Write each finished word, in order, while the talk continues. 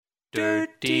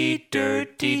Dirty,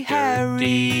 Dirty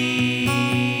Harry.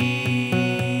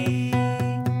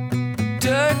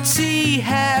 Dirty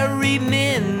Harry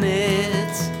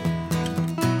minutes.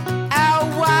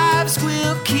 Our wives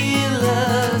will kill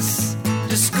us.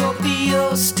 The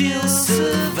Scorpio still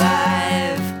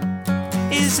survive.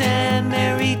 Is Anne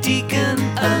Mary Deacon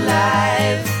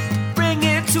alive? Bring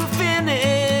it to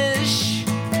finish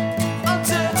on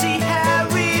Dirty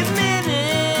Harry minutes.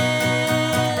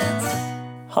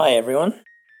 Hi everyone,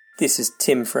 this is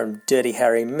Tim from Dirty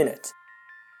Harry Minute.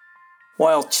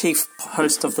 While chief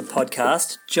host of the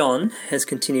podcast, John, has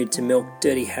continued to milk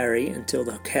Dirty Harry until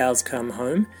the cows come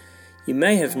home, you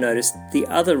may have noticed the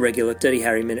other regular Dirty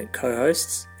Harry Minute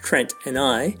co-hosts, Trent and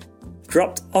I,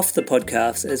 dropped off the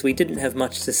podcast as we didn't have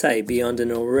much to say beyond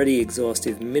an already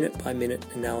exhaustive minute-by-minute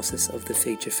analysis of the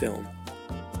feature film.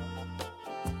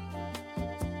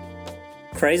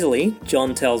 Crazily,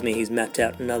 John tells me he's mapped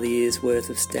out another year's worth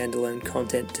of standalone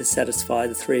content to satisfy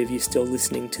the three of you still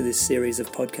listening to this series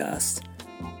of podcasts.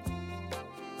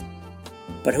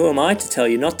 But who am I to tell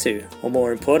you not to, or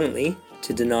more importantly,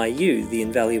 to deny you, the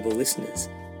invaluable listeners?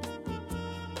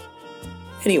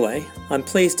 Anyway, I'm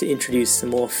pleased to introduce some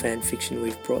more fan fiction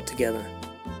we've brought together.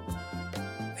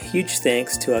 A huge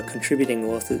thanks to our contributing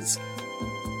authors,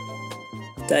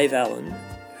 Dave Allen,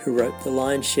 who wrote The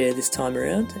Lion's Share this time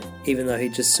around, even though he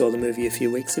just saw the movie a few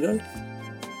weeks ago.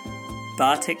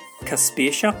 Bartek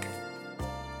Kaspierczuk,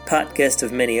 part guest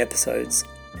of many episodes,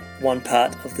 one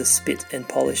part of the Spit and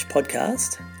Polish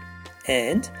podcast,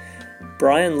 and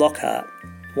Brian Lockhart,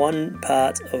 one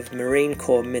part of Marine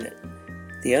Corps Minute,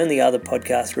 the only other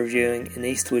podcast reviewing an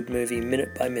Eastwood movie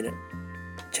minute by minute.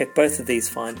 Check both of these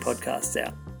fine podcasts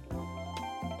out.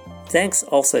 Thanks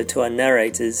also to our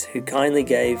narrators who kindly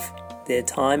gave their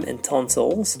time and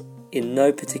tonsils in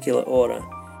no particular order.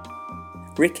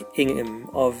 Rick Ingham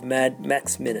of Mad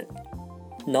Max Minute,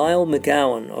 Niall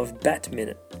McGowan of Bat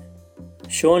Minute,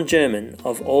 Sean German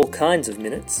of All Kinds of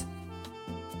Minutes,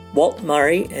 Walt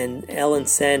Murray and Alan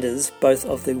Sanders, both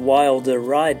of the Wilder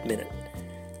Ride Minute,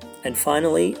 and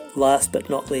finally, last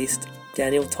but not least,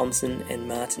 Daniel Thompson and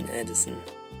Martin Anderson.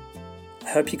 I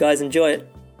hope you guys enjoy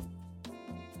it.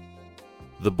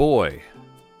 The Boy,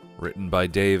 written by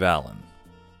Dave Allen.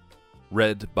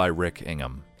 Read by Rick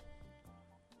Ingham.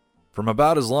 From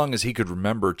about as long as he could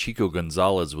remember, Chico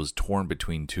Gonzalez was torn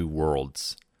between two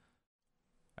worlds.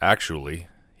 Actually,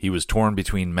 he was torn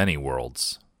between many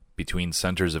worlds, between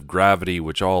centers of gravity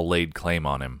which all laid claim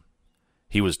on him.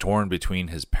 He was torn between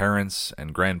his parents'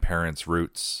 and grandparents'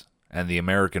 roots and the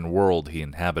American world he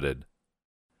inhabited.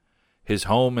 His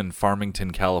home in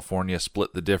Farmington, California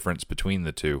split the difference between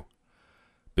the two,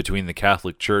 between the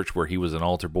Catholic Church where he was an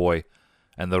altar boy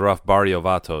and the rough Barrio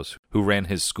Vatos who ran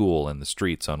his school and the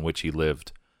streets on which he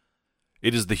lived.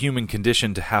 It is the human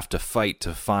condition to have to fight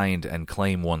to find and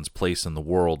claim one's place in the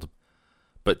world,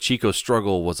 but Chico's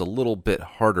struggle was a little bit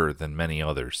harder than many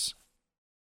others.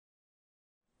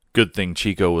 Good thing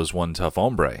Chico was one tough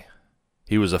hombre.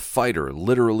 He was a fighter,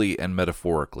 literally and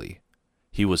metaphorically.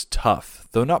 He was tough,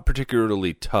 though not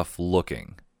particularly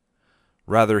tough-looking.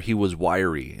 Rather, he was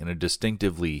wiry in a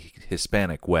distinctively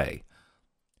Hispanic way.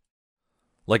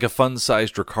 Like a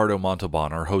fun-sized Ricardo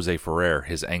Montalban or Jose Ferrer,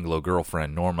 his Anglo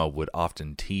girlfriend Norma would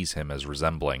often tease him as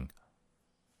resembling.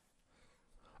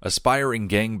 Aspiring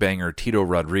gangbanger Tito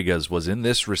Rodriguez was in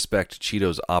this respect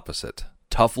Cheeto's opposite.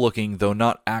 Tough-looking, though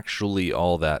not actually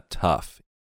all that tough,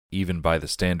 even by the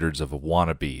standards of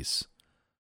wannabes.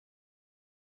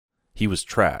 He was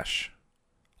trash.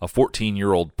 A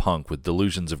 14-year-old punk with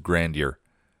delusions of grandeur.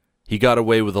 He got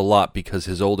away with a lot because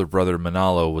his older brother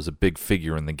Manalo was a big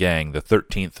figure in the gang, the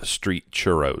 13th Street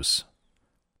Churros.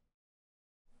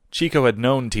 Chico had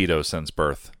known Tito since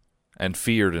birth, and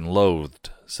feared and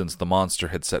loathed since the monster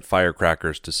had set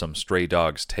firecrackers to some stray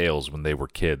dogs' tails when they were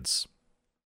kids.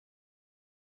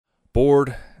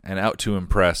 Bored and out to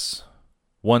impress,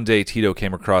 one day Tito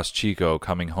came across Chico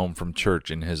coming home from church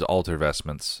in his altar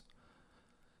vestments.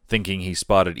 Thinking he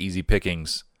spotted easy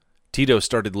pickings, Tito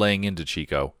started laying into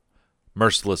Chico,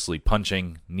 mercilessly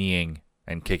punching, kneeing,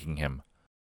 and kicking him.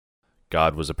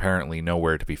 God was apparently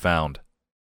nowhere to be found.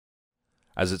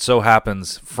 As it so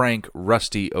happens, Frank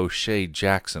Rusty O'Shea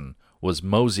Jackson was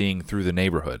moseying through the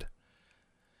neighborhood.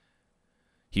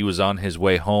 He was on his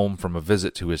way home from a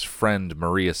visit to his friend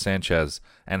Maria Sanchez,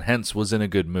 and hence was in a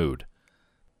good mood.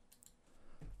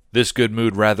 This good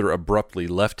mood rather abruptly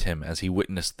left him as he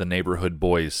witnessed the neighborhood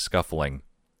boys scuffling.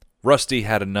 Rusty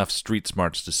had enough street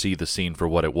smarts to see the scene for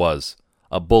what it was,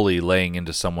 a bully laying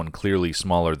into someone clearly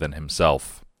smaller than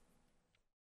himself.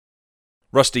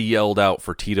 Rusty yelled out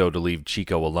for Tito to leave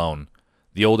Chico alone.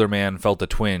 The older man felt a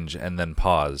twinge and then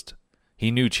paused, He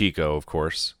knew Chico, of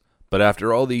course, but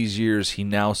after all these years he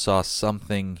now saw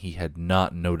something he had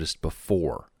not noticed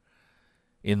before.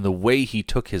 In the way he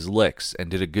took his licks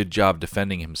and did a good job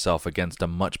defending himself against a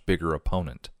much bigger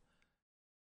opponent.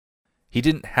 He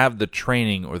didn't have the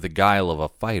training or the guile of a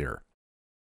fighter,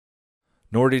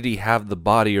 nor did he have the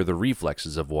body or the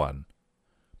reflexes of one.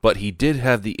 But he did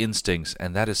have the instincts,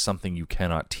 and that is something you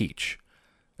cannot teach.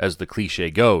 As the cliche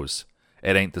goes,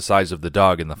 it ain't the size of the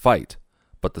dog in the fight,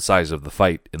 but the size of the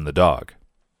fight in the dog.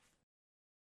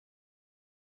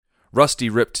 Rusty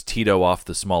ripped Tito off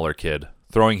the smaller kid,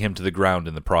 throwing him to the ground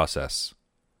in the process.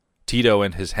 Tito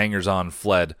and his hangers-on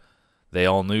fled. They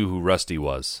all knew who Rusty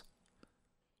was.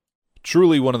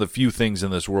 Truly one of the few things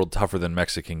in this world tougher than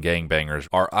Mexican gangbangers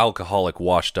are alcoholic,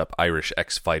 washed-up Irish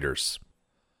ex-fighters.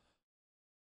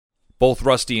 Both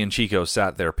Rusty and Chico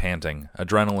sat there panting,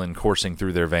 adrenaline coursing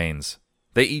through their veins.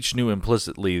 They each knew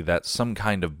implicitly that some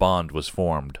kind of bond was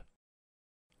formed.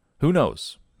 Who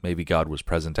knows? Maybe God was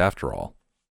present after all.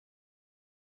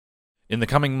 In the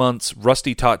coming months,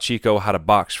 Rusty taught Chico how to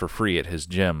box for free at his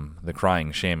gym, the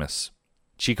Crying Seamus.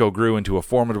 Chico grew into a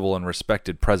formidable and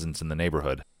respected presence in the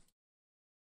neighborhood.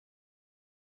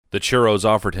 The Churros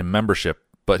offered him membership,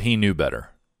 but he knew better.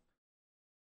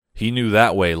 He knew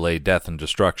that way lay death and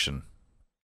destruction.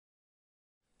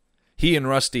 He and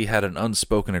Rusty had an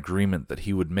unspoken agreement that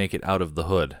he would make it out of the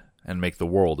hood and make the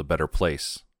world a better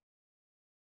place.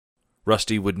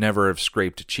 Rusty would never have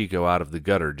scraped Chico out of the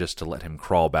gutter just to let him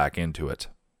crawl back into it.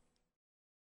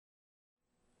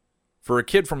 For a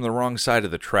kid from the wrong side of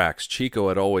the tracks, Chico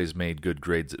had always made good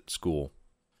grades at school.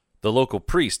 The local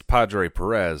priest, Padre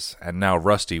Perez, and now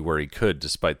Rusty where he could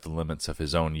despite the limits of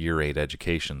his own Year 8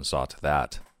 education, saw to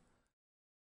that.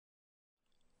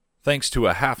 Thanks to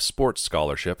a half-sports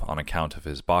scholarship on account of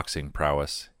his boxing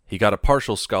prowess, he got a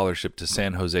partial scholarship to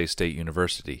San Jose State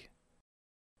University.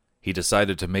 He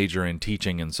decided to major in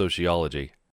teaching and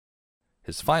sociology.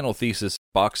 His final thesis,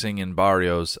 Boxing in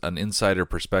Barrios, An Insider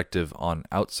Perspective on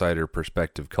Outsider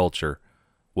Perspective Culture,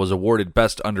 was awarded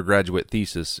Best Undergraduate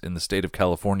Thesis in the state of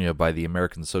California by the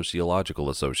American Sociological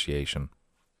Association.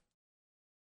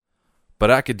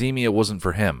 But academia wasn't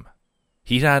for him.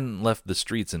 He hadn't left the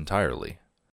streets entirely.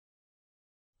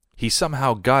 He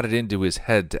somehow got it into his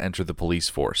head to enter the police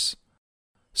force.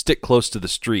 Stick close to the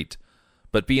street,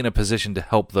 but be in a position to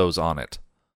help those on it,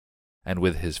 and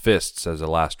with his fists as a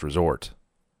last resort.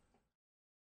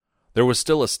 There was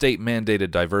still a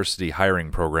state-mandated diversity hiring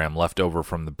program left over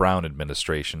from the Brown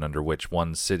administration under which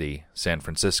one city, San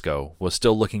Francisco, was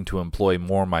still looking to employ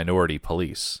more minority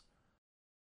police.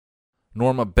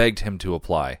 Norma begged him to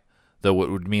apply, though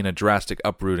it would mean a drastic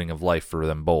uprooting of life for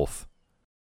them both.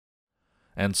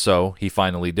 And so, he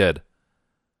finally did.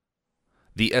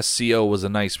 The SCO was a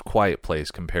nice, quiet place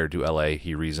compared to LA,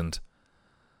 he reasoned.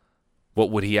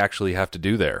 What would he actually have to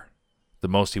do there? The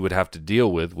most he would have to deal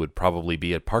with would probably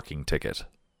be a parking ticket.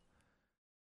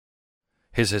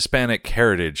 His Hispanic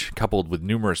heritage, coupled with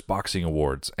numerous boxing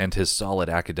awards, and his solid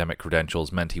academic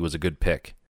credentials meant he was a good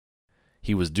pick.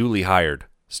 He was duly hired,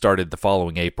 started the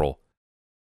following April.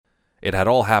 It had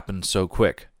all happened so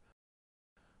quick.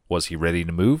 Was he ready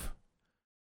to move?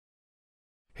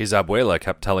 His abuela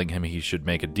kept telling him he should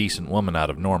make a decent woman out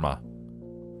of Norma.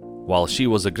 While she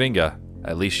was a gringa,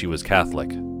 at least she was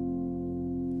Catholic.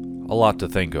 A lot to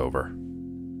think over.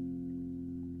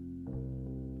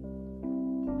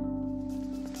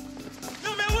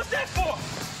 Yo, man, what's that for?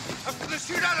 After the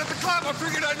shootout at the club, I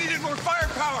figured I needed more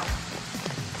firepower.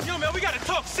 Yo, man, we gotta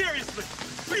talk seriously.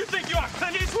 Who do you think you are,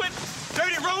 Clint Eastwood?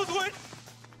 Dirty Rosewood?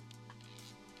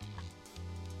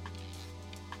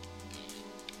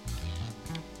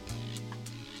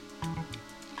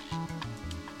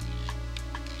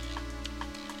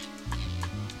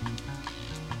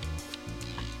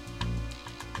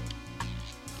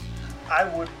 I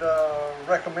would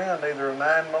recommend either a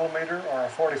 9mm or a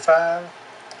 45.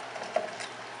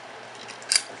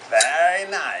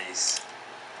 Very nice.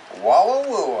 Walla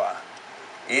wooa.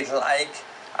 It's like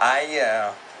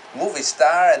movie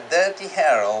star at Dirty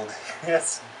Harold.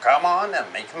 Yes. Come on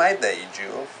and make my day,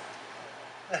 Jules.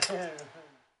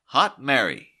 Hot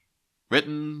Mary.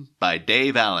 Written by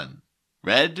Dave Allen.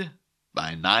 Read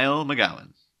by Niall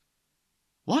McGowan.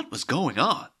 What was going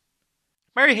on?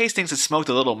 Mary Hastings had smoked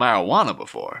a little marijuana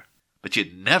before, but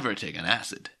she'd never taken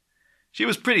acid. She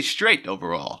was pretty straight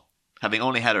overall, having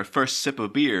only had her first sip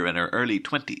of beer in her early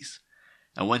 20s.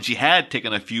 And when she had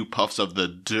taken a few puffs of the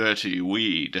dirty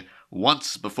weed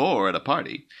once before at a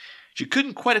party, she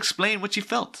couldn't quite explain what she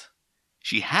felt.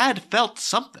 She had felt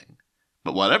something,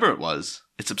 but whatever it was,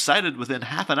 it subsided within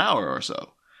half an hour or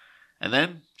so, and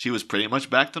then she was pretty much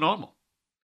back to normal.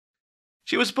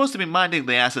 She was supposed to be minding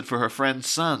the acid for her friend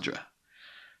Sandra.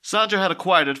 Sandra had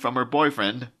acquired it from her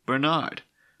boyfriend, Bernard,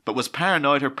 but was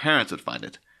paranoid her parents would find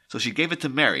it, so she gave it to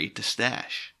Mary to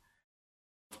stash.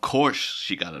 Of course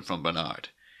she got it from Bernard.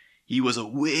 He was a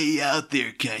way out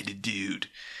there kind of dude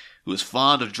who was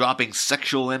fond of dropping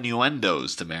sexual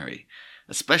innuendos to Mary,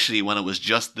 especially when it was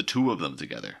just the two of them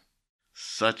together.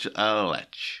 Such a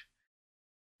lech.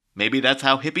 Maybe that's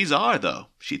how hippies are, though,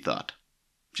 she thought.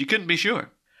 She couldn't be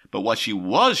sure, but what she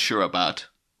was sure about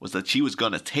was that she was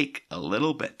going to take a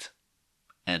little bit.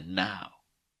 And now.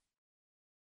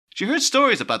 She heard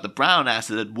stories about the brown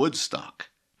acid at Woodstock,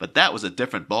 but that was a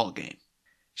different ballgame.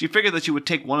 She figured that she would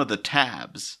take one of the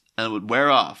tabs, and it would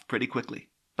wear off pretty quickly.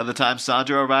 By the time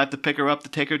Sandra arrived to pick her up to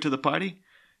take her to the party,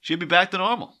 she'd be back to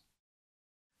normal.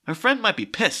 Her friend might be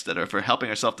pissed at her for helping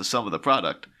herself to some of the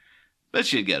product, but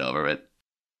she'd get over it.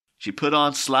 She put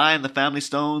on Sly and the Family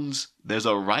Stone's "There's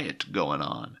a Riot Going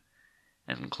On,"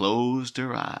 and closed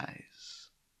her eyes.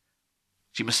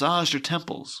 She massaged her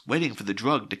temples, waiting for the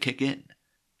drug to kick in.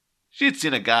 She had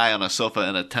seen a guy on a sofa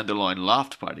in a Tenderloin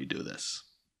loft party do this.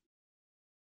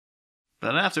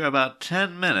 But after about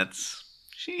 10 minutes,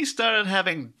 she started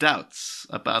having doubts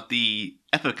about the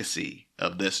efficacy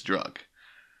of this drug.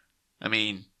 I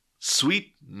mean,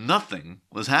 sweet nothing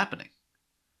was happening.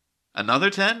 Another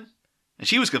 10, and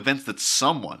she was convinced that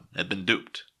someone had been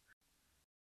duped.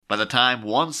 By the time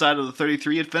one side of the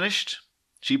 33 had finished,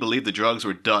 she believed the drugs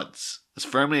were duds, as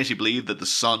firmly as she believed that the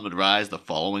sun would rise the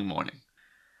following morning.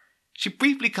 She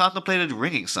briefly contemplated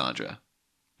ringing Sandra.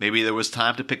 Maybe there was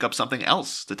time to pick up something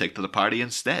else to take to the party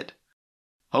instead.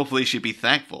 Hopefully she'd be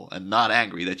thankful and not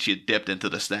angry that she had dipped into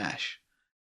the stash.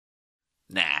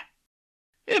 Nah.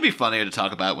 It'd be funnier to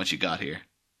talk about when she got here.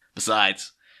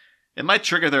 Besides, it might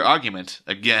trigger their argument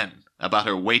again about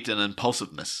her weight and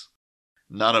impulsiveness.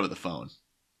 Not over the phone.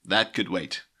 That could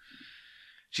wait.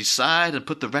 She sighed and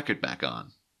put the record back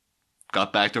on.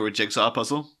 Got back to her jigsaw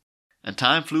puzzle, and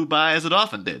time flew by as it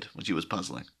often did when she was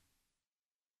puzzling.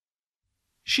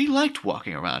 She liked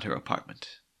walking around her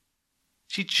apartment.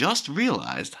 She just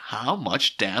realized how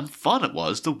much damn fun it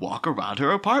was to walk around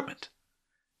her apartment.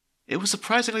 It was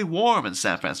surprisingly warm in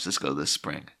San Francisco this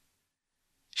spring.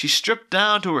 She stripped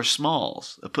down to her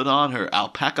smalls and put on her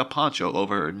alpaca poncho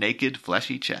over her naked,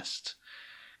 fleshy chest.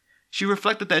 She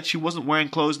reflected that she wasn't wearing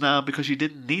clothes now because she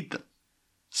didn't need them.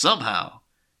 Somehow,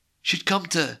 she'd come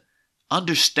to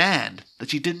understand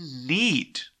that she didn't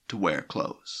need to wear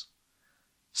clothes.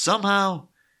 Somehow,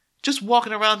 just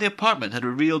walking around the apartment had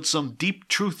revealed some deep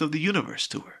truth of the universe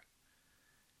to her.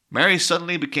 Mary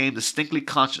suddenly became distinctly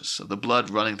conscious of the blood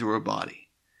running through her body,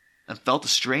 and felt a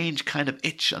strange kind of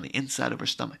itch on the inside of her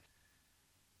stomach.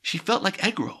 She felt like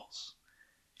egg rolls.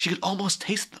 She could almost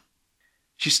taste them.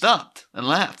 She stopped and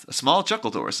laughed, a small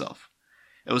chuckle to herself.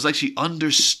 It was like she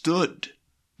understood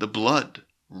the blood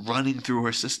running through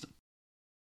her system.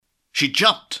 She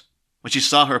jumped when she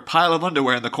saw her pile of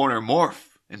underwear in the corner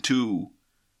morph into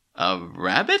a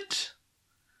rabbit?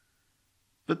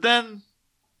 But then,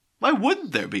 why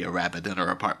wouldn't there be a rabbit in her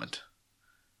apartment?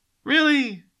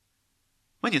 Really,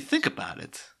 when you think about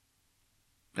it,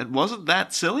 it wasn't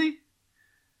that silly.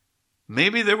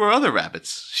 Maybe there were other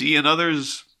rabbits she and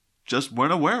others just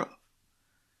weren't aware of.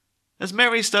 As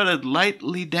Mary started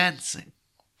lightly dancing,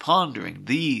 pondering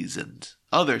these and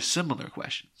other similar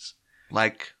questions,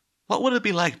 like, what would it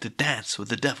be like to dance with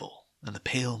the devil in the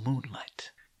pale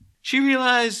moonlight? She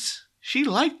realized she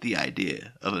liked the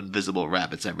idea of invisible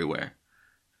rabbits everywhere.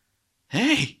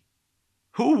 Hey,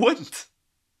 who wouldn't?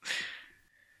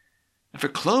 If her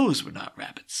clothes were not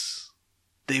rabbits,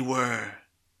 they were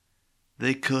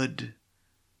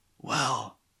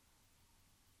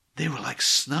like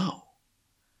snow.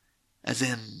 As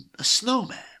in a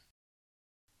snowman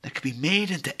that could be made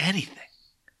into anything.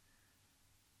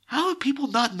 How had people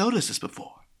not noticed this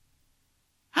before?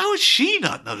 How had she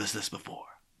not noticed this before?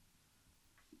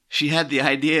 She had the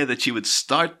idea that she would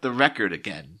start the record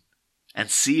again and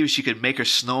see if she could make her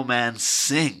snowman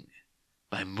sing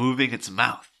by moving its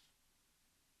mouth.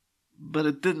 But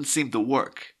it didn't seem to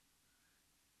work.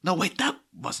 No, wait, that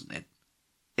wasn't it.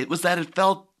 It was that it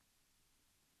felt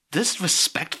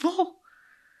disrespectful?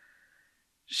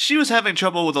 She was having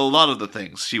trouble with a lot of the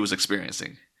things she was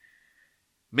experiencing.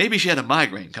 Maybe she had a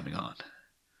migraine coming on.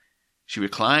 She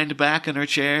reclined back in her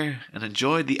chair and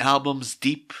enjoyed the album's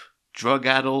deep,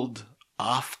 drug-addled,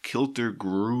 off-kilter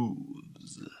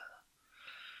grooves.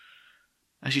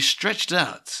 As she stretched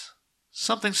out,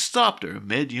 something stopped her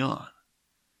mid-yawn.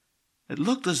 It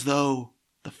looked as though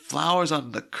the flowers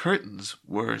on the curtains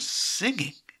were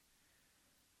singing.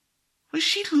 Was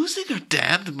she losing her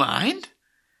damned mind?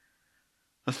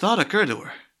 The thought occurred to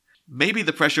her. maybe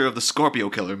the pressure of the Scorpio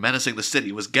Killer menacing the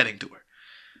city was getting to her.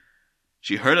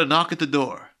 She heard a knock at the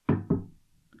door.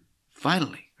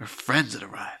 Finally, her friends had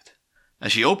arrived.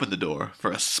 As she opened the door,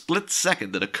 for a split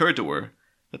second it occurred to her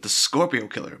that the Scorpio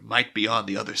Killer might be on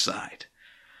the other side.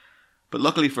 But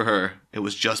luckily for her, it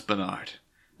was just Bernard,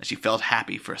 and she felt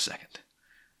happy for a second.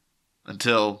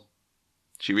 Until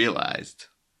she realized,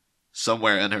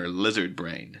 somewhere in her lizard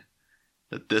brain,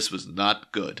 that this was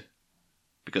not good,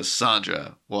 because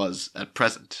Sandra was, at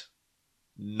present,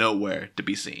 nowhere to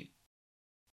be seen.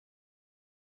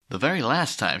 The very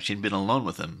last time she'd been alone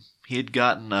with him, he had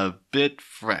gotten a bit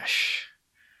fresh.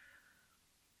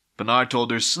 Bernard told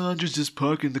her, "Sandra's just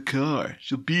parking the car.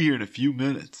 She'll be here in a few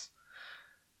minutes."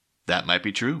 That might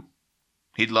be true.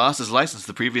 He'd lost his license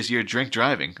the previous year drink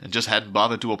driving and just hadn't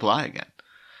bothered to apply again.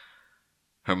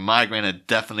 Her migraine had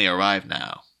definitely arrived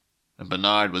now, and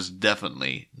Bernard was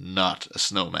definitely not a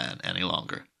snowman any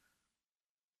longer.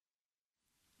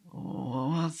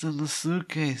 "What's in the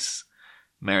suitcase?"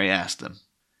 Mary asked him.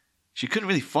 She couldn't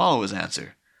really follow his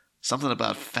answer. Something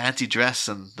about fancy dress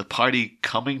and the party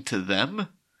coming to them?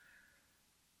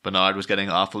 Bernard was getting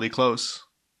awfully close,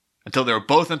 until they were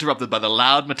both interrupted by the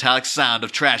loud metallic sound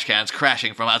of trash cans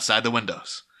crashing from outside the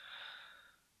windows.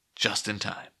 Just in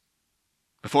time.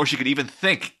 Before she could even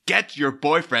think, "Get your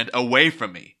boyfriend away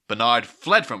from me," Bernard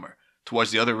fled from her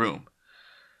towards the other room.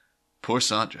 Poor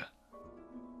Sandra.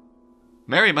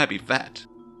 Mary might be fat,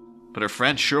 but her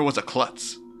friend sure was a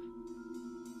klutz.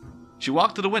 She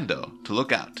walked to the window to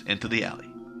look out into the alley.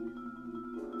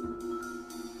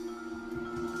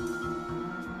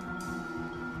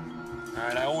 All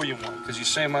right, I owe you one, because you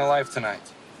saved my life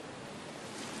tonight.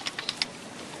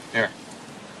 Here.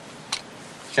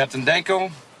 Captain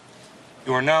Danko,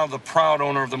 you are now the proud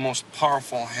owner of the most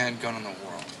powerful handgun in the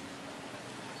world.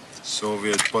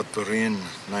 Soviet Poturin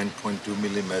 9.2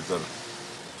 millimeter.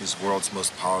 This world's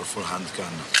most powerful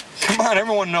handgun. Come on,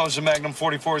 everyone knows the Magnum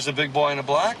 44 is the big boy in the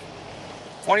black.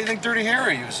 Why do you think Dirty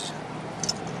Harry uses it?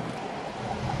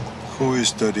 Who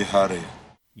is Dirty Harry?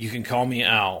 You Can Call Me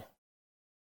Al.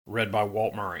 Read by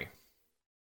Walt Murray.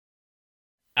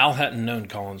 Al hadn't known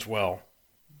Collins well.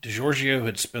 DiGiorgio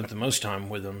had spent the most time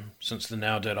with him since the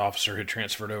now-dead officer had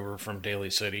transferred over from Daly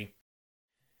City.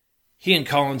 He and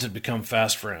Collins had become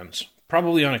fast friends,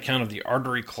 probably on account of the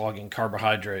artery-clogging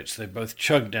carbohydrates they both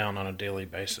chugged down on a daily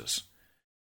basis.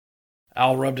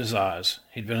 Al rubbed his eyes.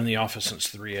 He'd been in the office since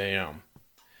 3 a.m.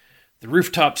 The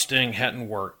rooftop sting hadn't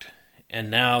worked,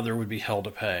 and now there would be hell to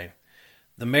pay.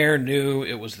 The mayor knew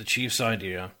it was the chief's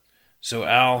idea, so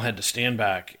Al had to stand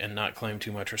back and not claim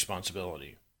too much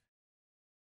responsibility.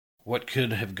 What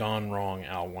could have gone wrong,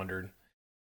 Al wondered.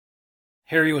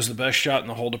 Harry was the best shot in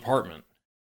the whole department.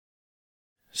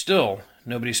 Still,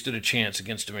 nobody stood a chance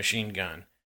against a machine gun.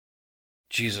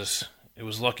 Jesus, it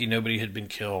was lucky nobody had been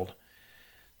killed.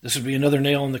 This would be another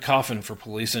nail in the coffin for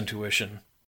police intuition.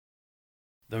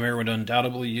 The mayor would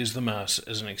undoubtedly use the mess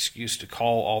as an excuse to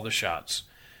call all the shots.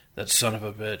 That son of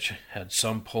a bitch had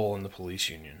some pull in the police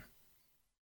union.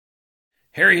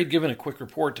 Harry had given a quick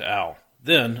report to Al.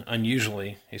 Then,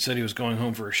 unusually, he said he was going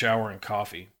home for a shower and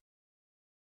coffee.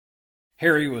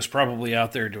 Harry was probably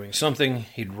out there doing something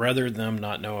he'd rather them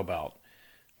not know about.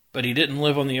 But he didn't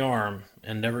live on the arm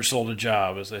and never sold a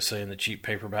job, as they say in the cheap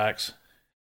paperbacks.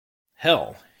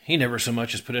 Hell, he never so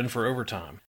much as put in for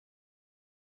overtime.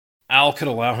 Al could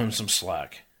allow him some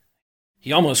slack.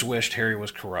 He almost wished Harry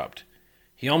was corrupt.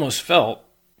 He almost felt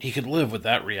he could live with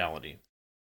that reality.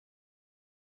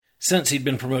 Since he'd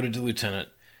been promoted to lieutenant,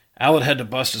 Al had had to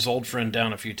bust his old friend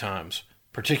down a few times,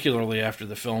 particularly after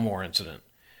the Fillmore incident.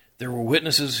 There were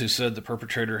witnesses who said the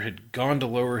perpetrator had gone to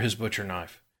lower his butcher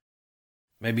knife.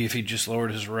 Maybe if he'd just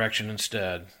lowered his erection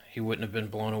instead, he wouldn't have been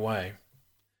blown away.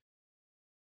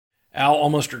 Al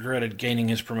almost regretted gaining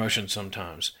his promotion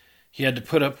sometimes. He had to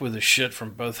put up with the shit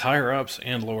from both higher-ups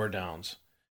and lower-downs.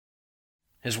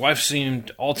 His wife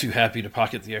seemed all too happy to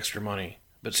pocket the extra money,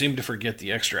 but seemed to forget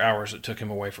the extra hours it took him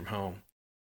away from home.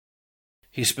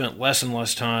 He spent less and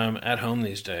less time at home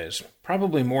these days,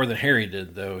 probably more than Harry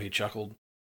did, though, he chuckled.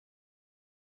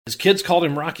 His kids called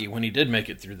him Rocky when he did make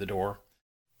it through the door.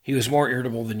 He was more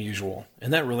irritable than usual,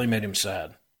 and that really made him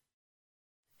sad.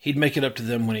 He'd make it up to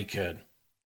them when he could.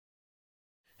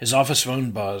 His office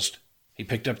phone buzzed. He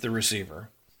picked up the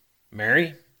receiver.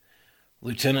 "Mary?"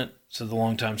 "Lieutenant," said the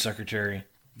longtime secretary,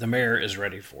 "the mayor is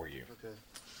ready for you." Okay.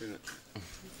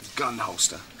 Gun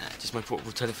holster. Just my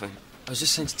portable telephone. I was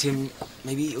just saying to Tim,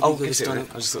 maybe I just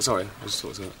thought so.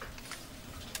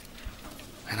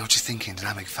 I know what you're thinking. Did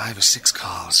I make 5 or 6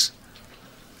 calls?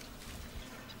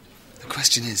 The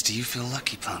question is, do you feel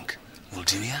lucky, punk? Well,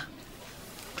 do ya?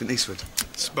 Clint Eastwood.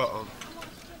 Spot on.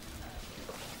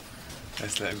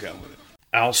 Let's let him get on with it.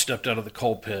 Al stepped out of the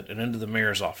coal pit and into the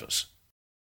mayor's office.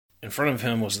 In front of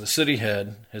him was the city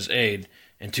head, his aide,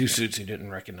 and 2 suits he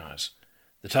didn't recognize.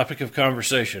 The topic of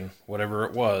conversation, whatever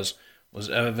it was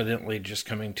evidently just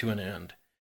coming to an end.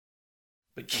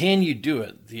 "But can you do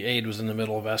it?" the aide was in the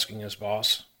middle of asking his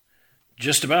boss.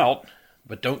 "Just about,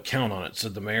 but don't count on it,"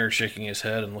 said the mayor, shaking his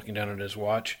head and looking down at his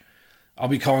watch. "I'll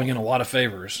be calling in a lot of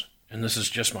favors, and this is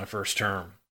just my first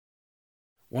term."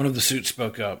 One of the suits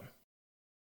spoke up.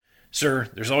 "Sir,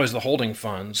 there's always the holding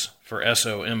funds for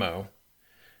SOMO.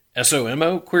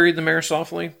 SOMO? Queried the mayor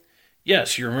softly.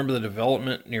 "Yes, you remember the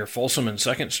development near Folsom and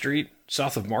 2nd Street,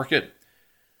 south of Market?"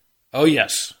 "Oh,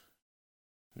 yes."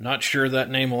 "Not sure that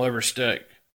name will ever stick."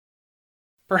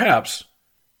 "Perhaps.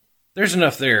 There's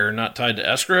enough there, not tied to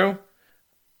escrow?"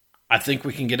 "I think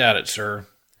we can get at it, sir."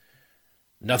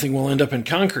 "Nothing will end up in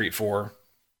concrete for."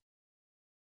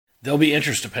 "There'll be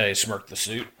interest to pay," smirked the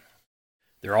suit.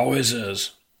 "There always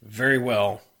is." "Very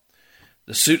well."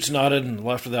 The suits nodded and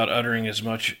left without uttering as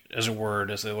much as a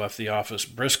word as they left the office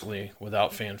briskly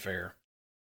without fanfare.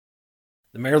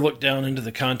 The mayor looked down into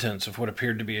the contents of what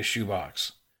appeared to be a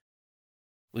shoebox.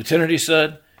 "Lieutenant," he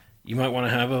said, "you might want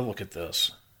to have a look at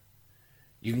this."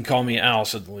 "You can call me Al,"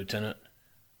 said the lieutenant.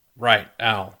 "Right,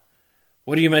 Al.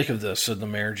 What do you make of this?" said the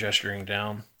mayor, gesturing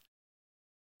down.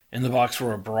 In the box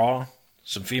were a bra,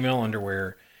 some female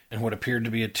underwear, and what appeared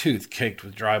to be a tooth caked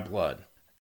with dry blood.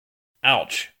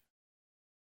 Ouch.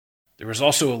 There was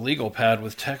also a legal pad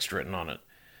with text written on it.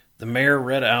 The mayor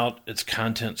read out its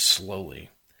contents slowly.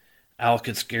 Al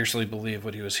could scarcely believe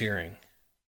what he was hearing.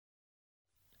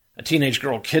 A teenage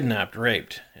girl kidnapped,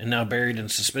 raped, and now buried in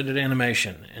suspended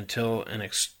animation until an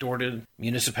extorted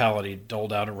municipality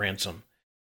doled out a ransom.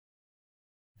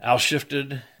 Al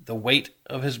shifted the weight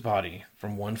of his body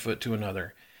from one foot to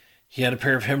another. He had a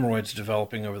pair of hemorrhoids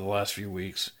developing over the last few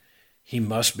weeks. He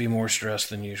must be more stressed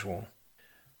than usual.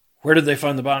 "Where did they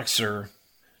find the box, sir?"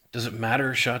 "Does it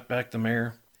matter?" shot back the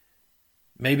mayor.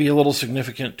 "Maybe a little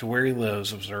significant to where he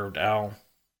lives," observed Al.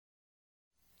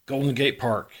 "Golden Gate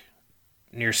Park,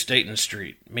 near Staten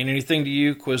Street. Mean anything to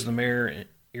you?" quizzed the mayor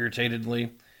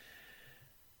irritatedly.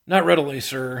 "Not readily,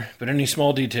 sir, but any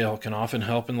small detail can often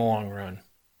help in the long run."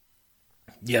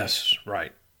 "Yes,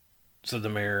 right," said the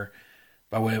mayor,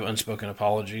 by way of unspoken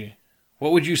apology.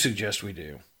 "What would you suggest we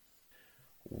do?"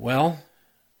 "Well,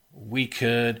 we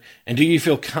could..." "And do you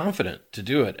feel confident to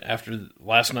do it after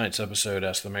last night's episode?"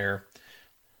 asked the mayor.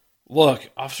 "Look,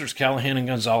 Officers Callahan and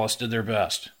Gonzalez did their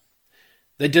best.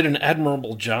 They did an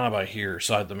admirable job, I hear,"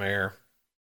 sighed the mayor.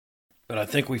 "But I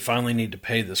think we finally need to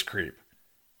pay this creep."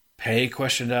 "Pay?"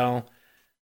 questioned Al.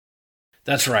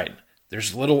 "That's right.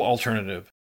 There's little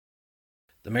alternative."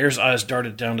 The mayor's eyes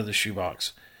darted down to the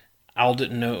shoebox. Al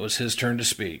didn't know it was his turn to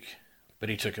speak, but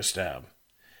he took a stab.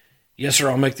 "Yes, sir,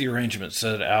 I'll make the arrangements,"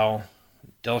 said Al,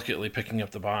 delicately picking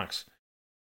up the box.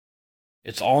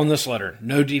 "It's all in this letter.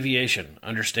 No deviation.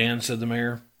 Understand?" said the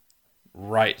mayor.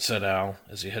 "Right," said Al,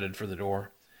 as he headed for the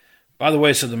door. "By the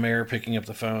way," said the mayor, picking up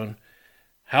the phone,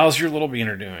 "how's your little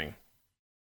beaner doing?"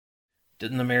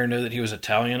 Didn't the mayor know that he was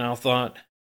Italian, Al thought?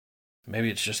 Maybe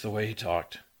it's just the way he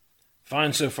talked.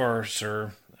 "Fine so far,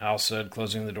 sir," Al said,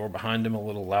 closing the door behind him a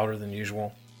little louder than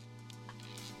usual.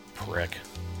 Prick.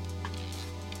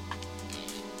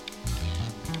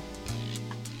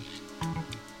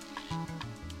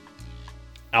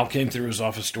 Al came through his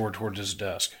office door towards his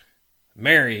desk.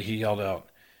 "Mary," he yelled out,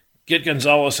 "get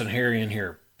Gonzalez and Harry in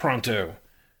here. Pronto."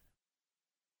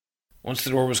 Once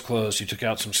the door was closed, he took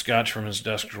out some scotch from his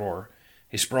desk drawer.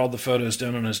 He sprawled the photos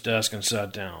down on his desk and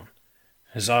sat down.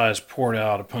 His eyes poured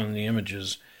out upon the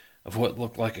images of what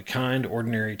looked like a kind,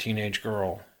 ordinary teenage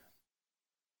girl.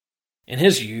 In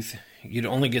his youth, you'd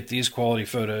only get these quality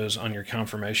photos on your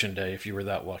confirmation day if you were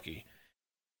that lucky.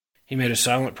 He made a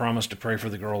silent promise to pray for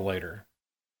the girl later.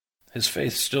 His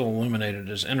faith still illuminated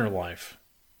his inner life,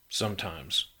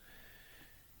 sometimes.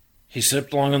 He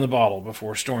sipped long on the bottle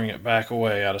before storing it back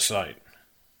away out of sight.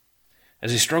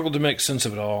 As he struggled to make sense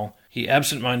of it all, he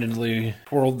absent-mindedly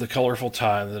twirled the colorful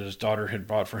tie that his daughter had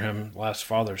bought for him last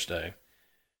Father's Day.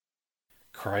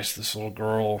 Christ, this little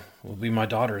girl will be my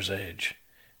daughter's age,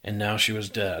 and now she was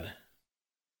dead.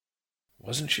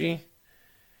 Wasn't she?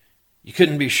 You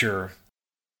couldn't be sure.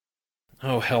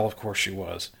 Oh, hell, of course she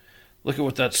was. Look at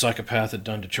what that psychopath had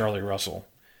done to Charlie Russell.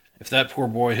 If that poor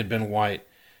boy had been white,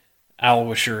 Al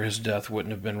was sure his death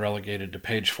wouldn't have been relegated to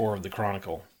page 4 of the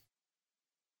Chronicle.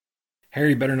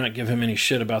 Harry better not give him any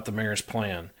shit about the mayor's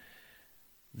plan,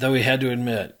 though he had to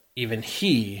admit even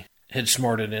he had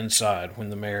smarted inside when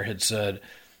the mayor had said,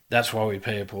 "That's why we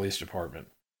pay a police department."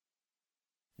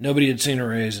 Nobody had seen a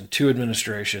raise in 2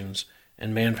 administrations,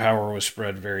 and manpower was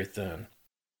spread very thin.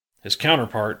 His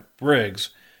counterpart, Briggs,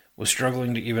 was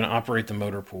struggling to even operate the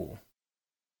motor pool.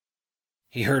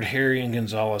 He heard Harry and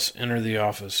Gonzalez enter the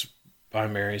office by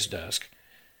Mary's desk.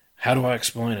 How do I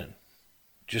explain it?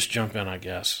 Just jump in, I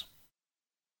guess.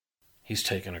 He's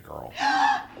taken a girl.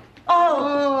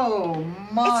 Oh,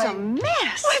 my. It's a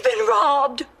mess. We've been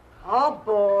robbed. Oh,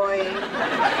 boy.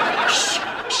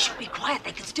 Shh, be quiet.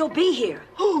 They could still be here.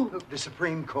 Who? The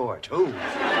Supreme Court. Who?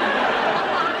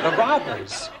 The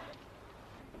robbers.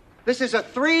 This is a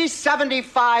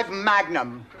 .375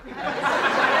 Magnum.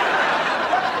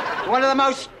 One of the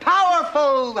most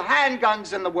powerful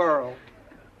handguns in the world.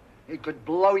 It could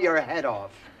blow your head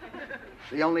off.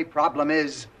 The only problem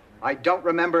is, I don't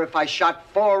remember if I shot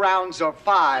 4 rounds or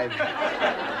 5.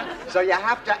 So you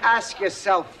have to ask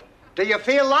yourself, do you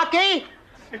feel lucky?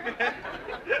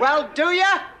 Well, do you?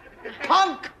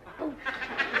 Punk!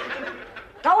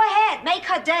 Go ahead, make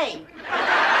her day.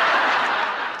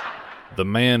 The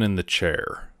Man in the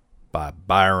Chair by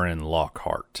Byron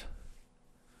Lockhart.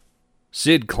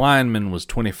 Sid Kleinman was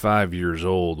 25 years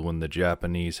old when the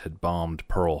Japanese had bombed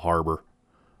Pearl Harbor.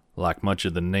 Like much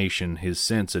of the nation, his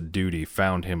sense of duty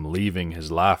found him leaving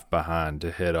his life behind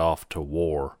to head off to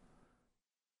war.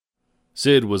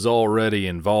 Sid was already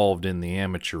involved in the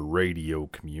amateur radio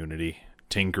community,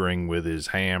 tinkering with his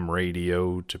ham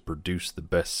radio to produce the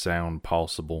best sound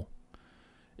possible.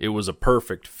 It was a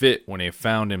perfect fit when he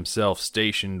found himself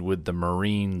stationed with the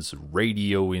Marines'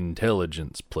 Radio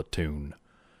Intelligence Platoon.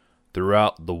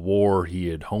 Throughout the war, he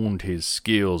had honed his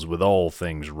skills with all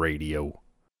things radio.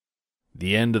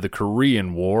 The end of the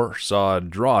Korean War saw a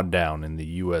drawdown in the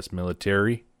U.S.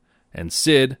 military, and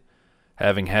Sid,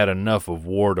 having had enough of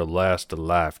war to last a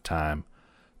lifetime,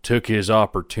 took his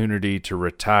opportunity to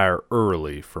retire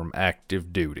early from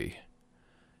active duty.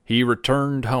 He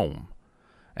returned home,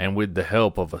 and with the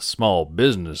help of a small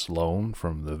business loan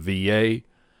from the VA,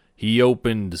 he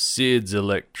opened Sid's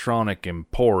Electronic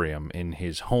Emporium in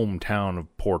his hometown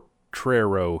of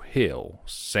Potrero Hill,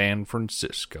 San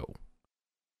Francisco.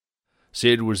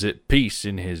 Sid was at peace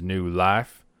in his new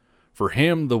life. For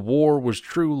him, the war was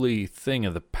truly a thing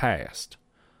of the past.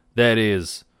 That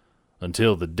is,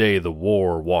 until the day the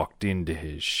war walked into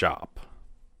his shop.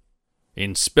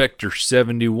 Inspector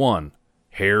 71,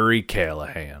 Harry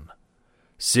Callahan.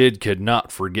 Sid could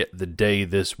not forget the day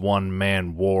this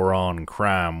one-man war on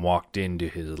crime walked into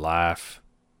his life.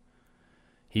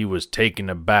 He was taken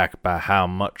aback by how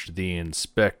much the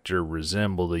inspector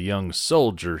resembled a young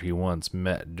soldier he once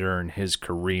met during his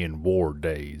Korean War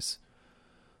days.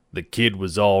 The kid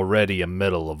was already a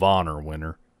Medal of Honor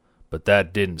winner, but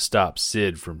that didn't stop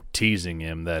Sid from teasing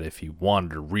him that if he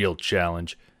wanted a real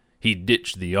challenge, he'd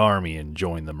ditch the Army and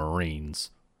join the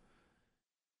Marines.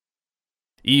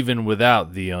 Even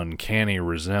without the uncanny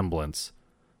resemblance,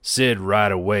 Sid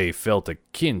right away felt a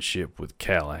kinship with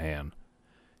Callahan.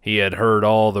 He had heard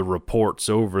all the reports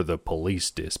over the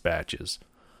police dispatches,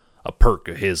 a perk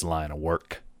of his line of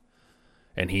work,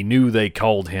 and he knew they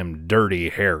called him Dirty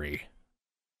Harry.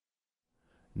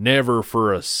 Never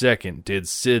for a second did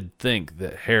Sid think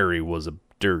that Harry was a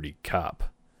dirty cop.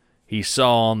 He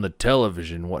saw on the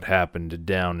television what happened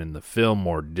down in the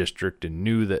Fillmore district and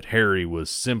knew that Harry was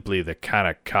simply the kind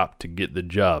of cop to get the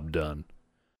job done.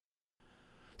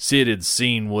 Sid had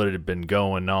seen what had been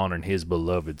going on in his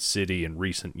beloved city in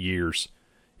recent years.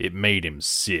 It made him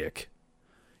sick.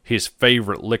 His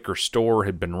favorite liquor store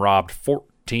had been robbed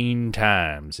 14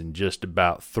 times in just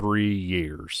about 3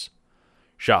 years.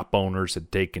 Shop owners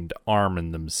had taken to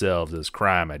arming themselves as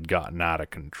crime had gotten out of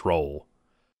control.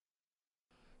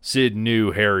 Sid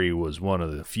knew Harry was one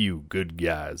of the few good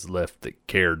guys left that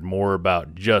cared more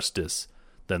about justice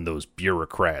than those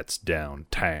bureaucrats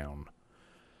downtown.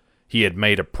 He had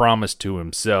made a promise to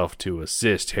himself to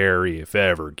assist Harry if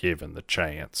ever given the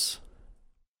chance.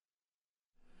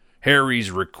 Harry's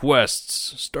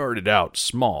requests started out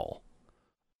small.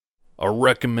 A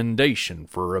recommendation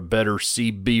for a better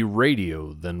CB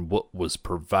radio than what was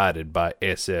provided by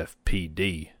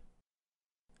SFPD.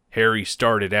 Harry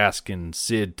started asking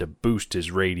Sid to boost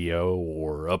his radio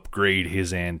or upgrade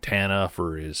his antenna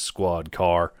for his squad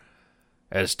car.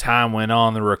 As time went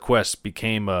on, the requests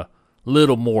became a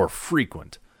little more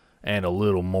frequent and a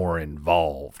little more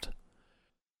involved.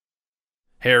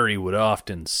 Harry would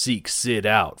often seek Sid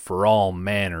out for all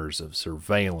manners of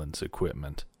surveillance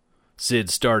equipment. Sid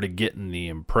started getting the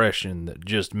impression that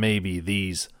just maybe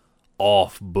these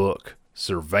off-book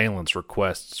surveillance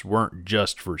requests weren't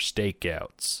just for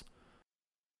stakeouts.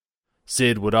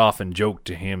 Sid would often joke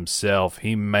to himself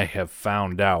he may have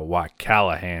found out why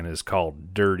Callahan is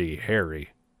called Dirty Harry.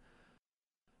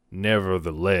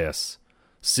 Nevertheless,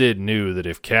 Sid knew that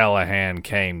if Callahan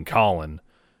came calling,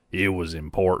 it was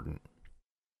important.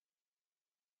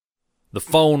 The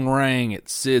phone rang at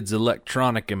Sid's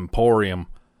Electronic Emporium,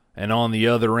 and on the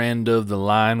other end of the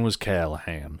line was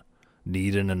Callahan,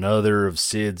 needing another of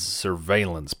Sid's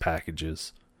surveillance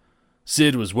packages.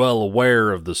 Sid was well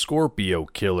aware of the Scorpio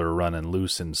killer running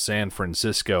loose in San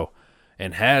Francisco,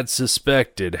 and had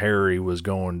suspected Harry was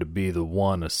going to be the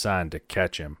one assigned to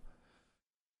catch him.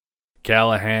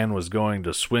 Callahan was going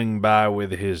to swing by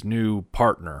with his new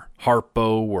partner,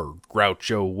 Harpo or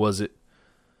Groucho was it?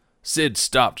 Sid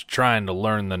stopped trying to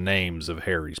learn the names of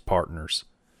Harry's partners.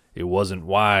 It wasn't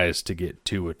wise to get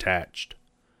too attached.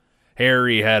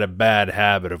 Harry had a bad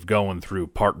habit of going through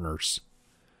partners.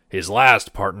 His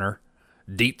last partner,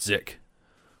 Dietzik,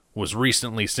 was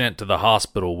recently sent to the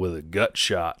hospital with a gut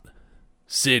shot.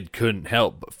 Sid couldn't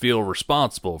help but feel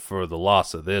responsible for the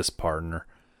loss of this partner.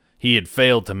 He had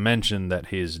failed to mention that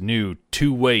his new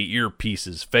two-way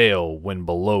earpieces fail when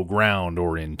below ground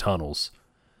or in tunnels.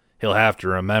 He'll have to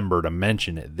remember to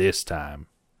mention it this time.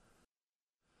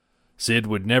 Sid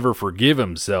would never forgive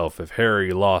himself if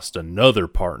Harry lost another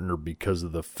partner because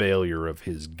of the failure of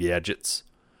his gadgets.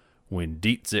 When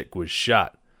Dietzik was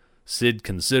shot, Sid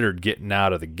considered getting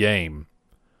out of the game.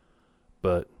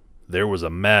 But there was a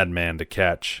madman to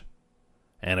catch.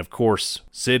 And of course,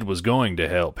 Sid was going to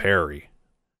help Harry.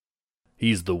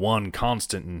 He's the one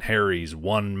constant in Harry's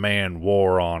one-man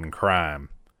war on crime.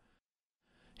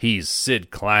 He's Sid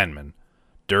Kleinman,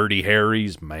 Dirty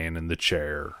Harry's man in the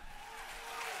chair.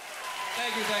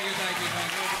 Thank you.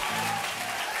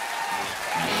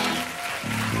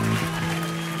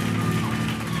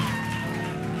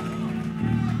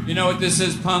 You know what this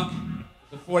is, punk?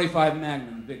 It's a .45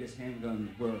 Magnum, the biggest handgun in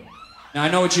the world. Now, I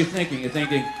know what you're thinking. You're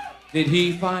thinking, did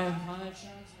he fire 5 shots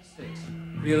or 6?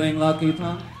 Feeling lucky,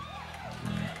 punk?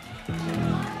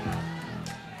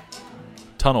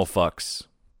 Tunnel Fucks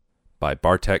by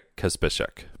Bartek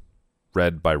Kaspishek.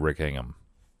 Read by Rick Ingham.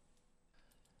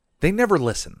 They never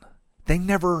listen. They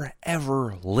never,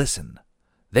 ever listen.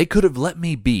 They could have let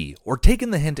me be, or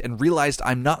taken the hint and realized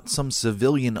I'm not some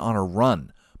civilian on a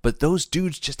run, but those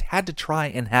dudes just had to try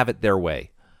and have it their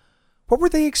way. What were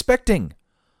they expecting?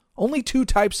 Only 2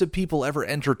 types of people ever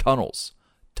enter tunnels.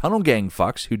 Tunnel gang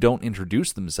fucks who don't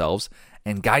introduce themselves,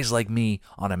 and guys like me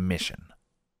on a mission.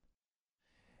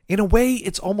 In a way,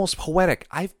 it's almost poetic.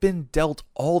 I've been dealt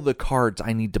all the cards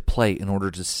I need to play in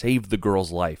order to save the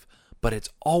girl's life, but it's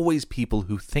always people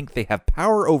who think they have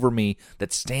power over me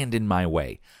that stand in my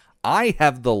way. I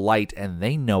have the light, and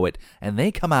they know it, and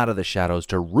they come out of the shadows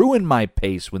to ruin my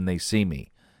pace when they see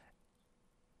me.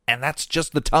 And that's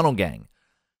just the tunnel gang.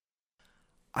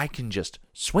 I can just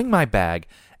swing my bag,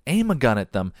 aim a gun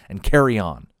at them, and carry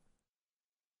on.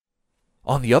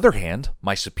 On the other hand,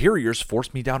 my superiors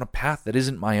force me down a path that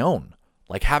isn't my own,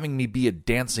 like having me be a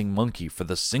dancing monkey for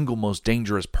the single most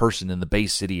dangerous person in the Bay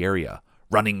City area,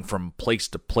 running from place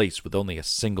to place with only a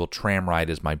single tram ride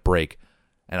as my break,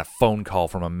 and a phone call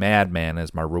from a madman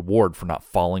as my reward for not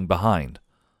falling behind.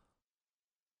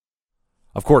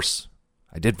 Of course,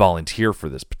 I did volunteer for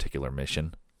this particular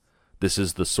mission. This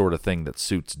is the sort of thing that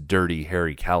suits Dirty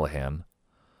Harry Callahan.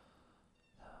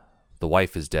 The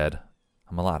wife is dead.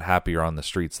 I'm a lot happier on the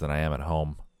streets than I am at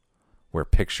home, where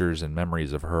pictures and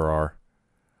memories of her are.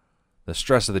 The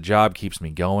stress of the job keeps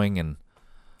me going, and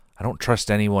I don't trust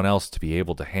anyone else to be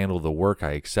able to handle the work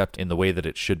I accept in the way that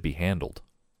it should be handled.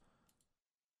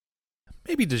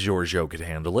 Maybe DiGiorgio could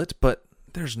handle it, but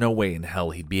there's no way in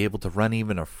hell he'd be able to run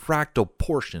even a fractal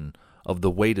portion of the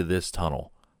way to this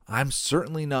tunnel. I'm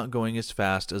certainly not going as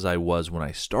fast as I was when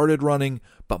I started running,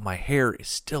 but my hair is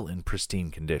still in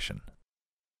pristine condition.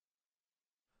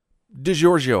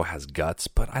 DiGiorgio has guts,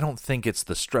 but I don't think it's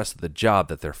the stress of the job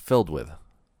that they're filled with.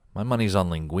 My money's on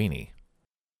Linguini.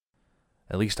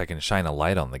 At least I can shine a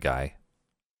light on the guy.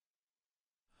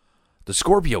 The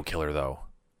Scorpio killer, though.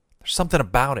 There's something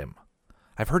about him.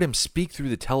 I've heard him speak through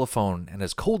the telephone, and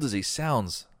as cold as he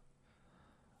sounds,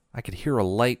 I could hear a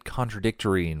light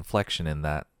contradictory inflection in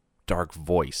that dark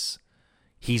voice.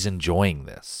 He's enjoying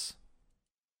this.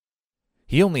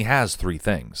 He only has 3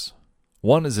 things.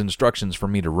 One is instructions for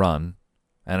me to run,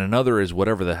 and another is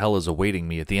whatever the hell is awaiting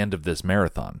me at the end of this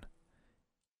marathon.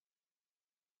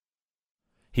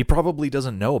 He probably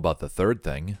doesn't know about the 3rd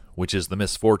thing, which is the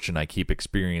misfortune I keep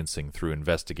experiencing through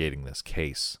investigating this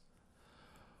case.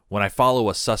 When I follow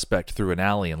a suspect through an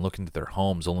alley and look into their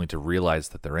homes only to realize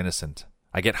that they're innocent,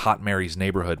 I get Hot Mary's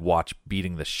Neighborhood Watch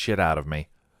beating the shit out of me.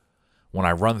 When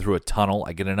I run through a tunnel,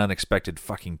 I get an unexpected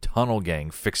fucking tunnel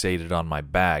gang fixated on my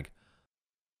bag.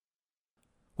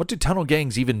 What do tunnel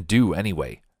gangs even do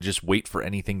anyway? Just wait for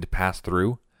anything to pass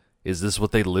through? Is this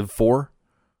what they live for?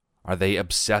 Are they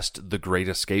obsessed The Great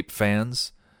Escape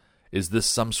fans? Is this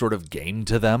some sort of game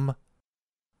to them?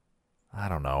 I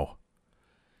don't know.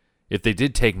 If they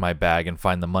did take my bag and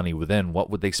find the money within, what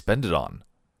would they spend it on?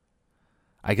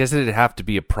 I guess it'd have to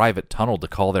be a private tunnel to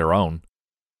call their own.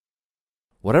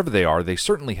 Whatever they are, they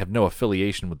certainly have no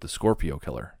affiliation with the Scorpio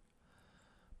Killer.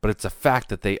 But it's a fact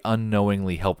that they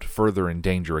unknowingly helped further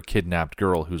endanger a kidnapped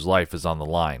girl whose life is on the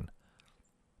line.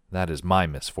 That is my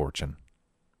misfortune.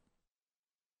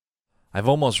 I've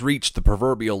almost reached the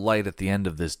proverbial light at the end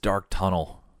of this dark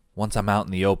tunnel. Once I'm out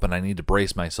in the open, I need to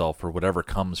brace myself for whatever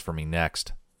comes for me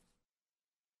next.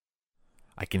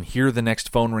 I can hear the next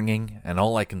phone ringing, and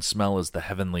all I can smell is the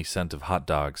heavenly scent of hot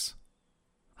dogs.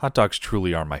 Hot dogs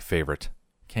truly are my favorite.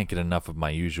 Can't get enough of my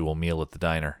usual meal at the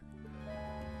diner.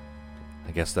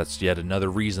 I guess that's yet another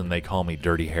reason they call me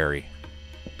Dirty Harry.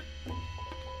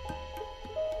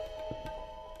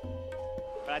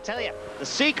 But I tell you, the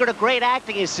secret of great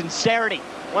acting is sincerity.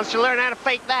 Once you learn how to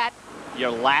fake that, you're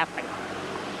laughing.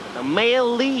 The male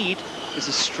lead is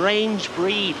a strange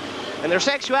breed, and their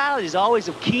sexuality is always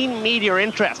of keen media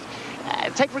interest.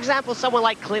 Take, for example, someone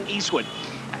like Clint Eastwood.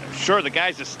 Sure, the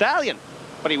guy's a stallion,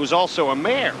 but he was also a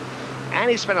mare. And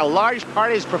he spent a large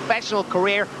part of his professional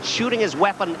career shooting his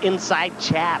weapon inside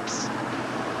chaps.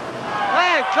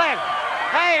 Clint!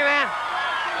 Hey, man!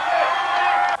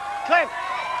 Clint!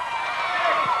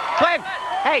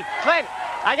 Hey, Clint!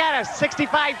 I got a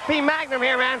 65p Magnum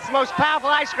here, man. It's the most powerful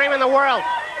ice cream in the world.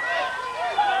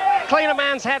 Clean a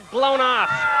man's head blown off.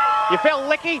 You feel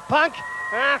licky, punk?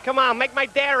 Come on, make my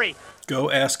dairy. Go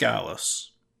Ask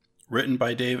Alice. Written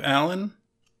by Dave Allen.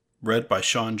 Read by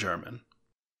Sean German.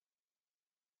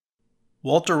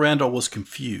 Walter Randall was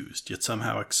confused, yet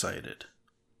somehow excited.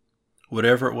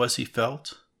 Whatever it was he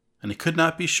felt, and he could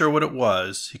not be sure what it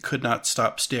was, he could not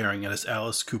stop staring at his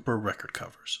Alice Cooper record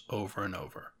covers over and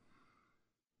over.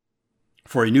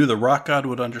 For he knew the rock god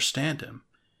would understand him.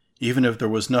 Even if there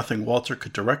was nothing Walter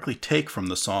could directly take from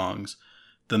the songs,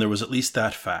 then there was at least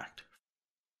that fact.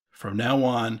 From now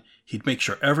on, he'd make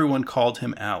sure everyone called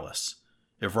him Alice.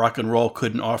 If rock and roll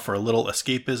couldn't offer a little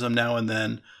escapism now and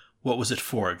then, what was it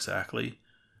for exactly?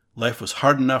 Life was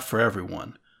hard enough for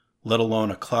everyone, let alone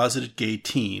a closeted gay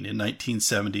teen in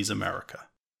 1970s America.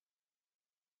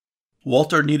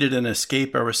 Walter needed an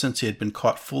escape ever since he had been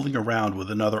caught fooling around with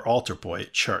another altar boy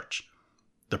at church.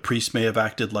 The priest may have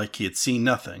acted like he had seen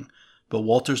nothing, but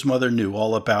Walter's mother knew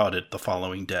all about it the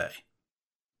following day.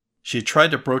 She had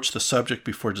tried to broach the subject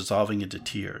before dissolving into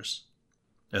tears.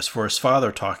 As for his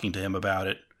father talking to him about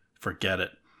it, forget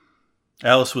it.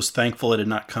 Alice was thankful it had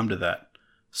not come to that.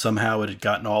 Somehow it had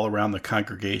gotten all around the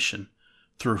congregation,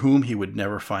 through whom he would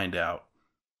never find out.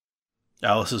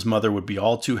 Alice's mother would be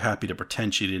all too happy to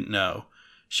pretend she didn't know.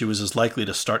 She was as likely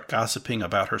to start gossiping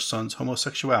about her son's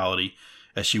homosexuality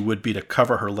as she would be to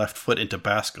cover her left foot in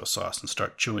Tabasco sauce and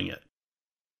start chewing it.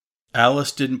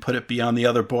 Alice didn't put it beyond the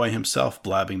other boy himself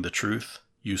blabbing the truth.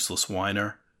 Useless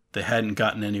whiner. They hadn't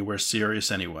gotten anywhere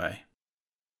serious anyway.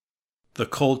 The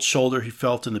cold shoulder he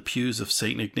felt in the pews of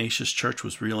St. Ignatius Church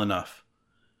was real enough.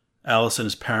 Alice and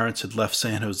his parents had left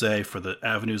San Jose for the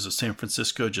avenues of San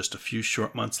Francisco just a few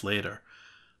short months later.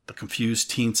 The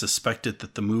confused teen suspected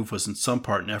that the move was in some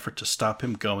part an effort to stop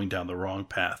him going down the wrong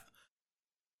path.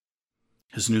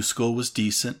 His new school was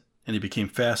decent, and he became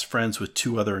fast friends with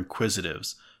two other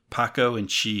inquisitives, Paco and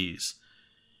Cheese.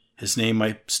 His name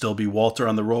might still be Walter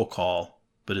on the roll call,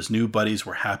 but his new buddies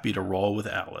were happy to roll with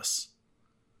Alice.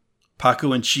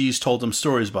 Paco and Cheese told him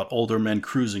stories about older men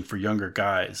cruising for younger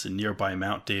guys in nearby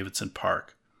Mount Davidson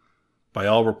Park. By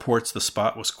all reports, the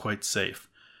spot was quite safe.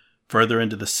 Further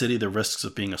into the city, the risks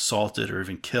of being assaulted or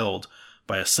even killed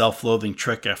by a self-loathing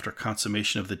trick after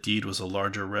consummation of the deed was a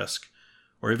larger risk,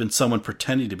 or even someone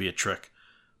pretending to be a trick,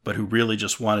 but who really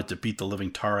just wanted to beat the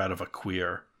living tar out of a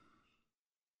queer.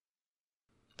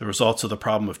 There was also the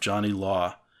problem of Johnny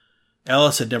Law.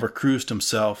 Alice had never cruised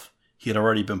himself. He had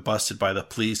already been busted by the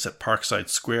police at Parkside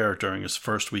Square during his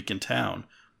first week in town.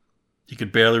 He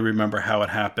could barely remember how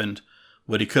it happened.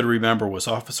 What he could remember was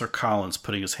Officer Collins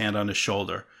putting his hand on his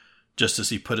shoulder, just as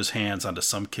he put his hands onto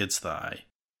some kid's thigh.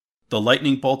 The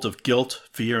lightning bolt of guilt,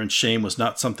 fear, and shame was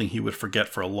not something he would forget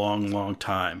for a long, long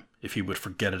time, if he would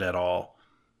forget it at all.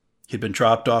 He'd been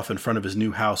dropped off in front of his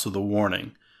new house with a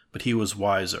warning, but he was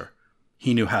wiser.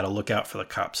 He knew how to look out for the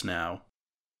cops now.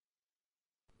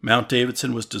 Mount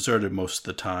Davidson was deserted most of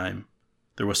the time.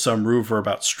 There was some rumor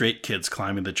about straight kids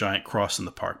climbing the giant cross in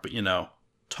the park, but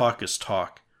talk is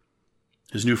talk.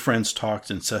 His new friends talked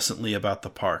incessantly about the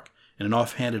park, in an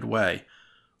offhanded way,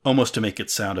 almost to make it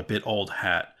sound a bit old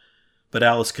hat, but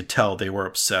Alice could tell they were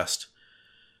obsessed.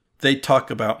 They'd talk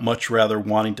about much rather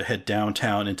wanting to head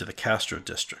downtown into the Castro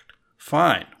district.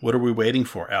 Fine, what are we waiting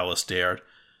for, Alice dared.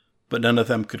 But none of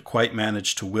them could quite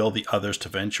manage to will the others to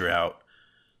venture out,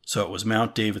 so it was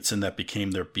Mount Davidson that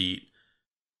became their beat.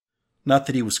 Not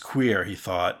that he was queer, he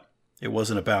thought. It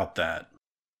wasn't about that.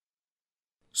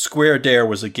 Square Dare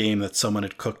was a game that someone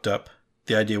had cooked up.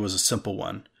 The idea was a simple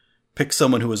one. Pick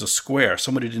someone who was a square,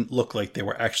 someone who didn't look like they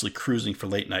were actually cruising for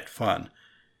late-night fun.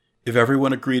 If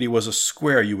everyone agreed he was a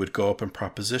square, you would go up and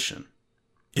proposition.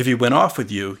 If he went off with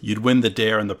you, you'd win the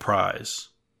dare and the prize.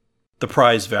 The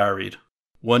prize varied.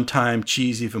 One time,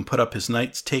 Cheese even put up his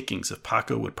night's takings if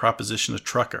Paco would proposition a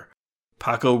trucker.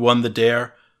 Paco won the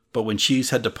dare, but when Cheese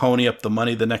had to pony up the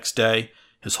money the next day,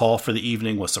 his haul for the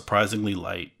evening was surprisingly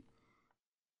light.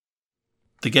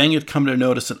 The gang had come to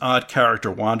notice an odd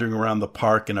character wandering around the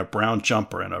park in a brown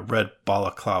jumper and a red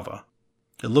balaclava.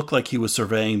 It looked like he was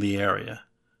surveying the area.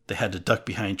 They had to duck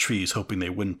behind trees, hoping they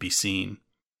wouldn't be seen.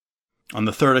 On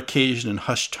the third occasion, in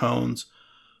hushed tones,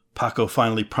 Paco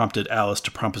finally prompted Alice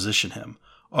to proposition him,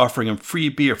 offering him free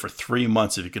beer for 3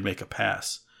 months if he could make a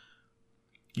pass.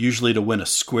 Usually to win a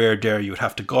square dare, you would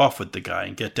have to go off with the guy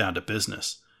and get down to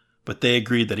business, but they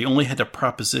agreed that he only had to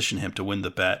proposition him to win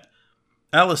the bet.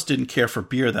 Alice didn't care for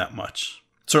beer that much,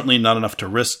 certainly not enough to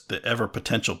risk the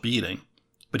ever-potential beating,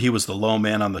 but he was the low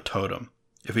man on the totem.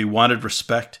 If he wanted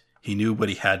respect, he knew what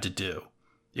he had to do.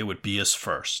 It would be his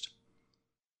first.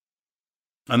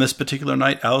 On this particular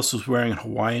night, Alice was wearing a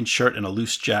Hawaiian shirt and a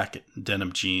loose jacket and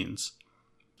denim jeans.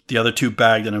 The other two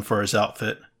bagged at him for his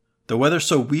outfit. "The weather's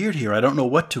so weird here, I don't know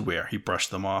what to wear," he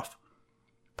brushed them off.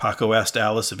 Paco asked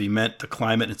Alice if he meant the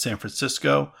climate in San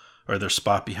Francisco or their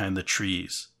spot behind the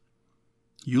trees.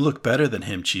 "You look better than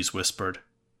him," Cheese whispered,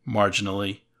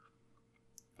 marginally.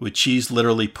 With Cheese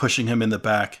literally pushing him in the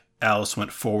back, Alice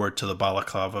went forward to the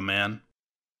balaclava man.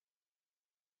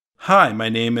 "Hi, my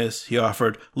name is," he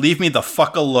offered. "Leave me the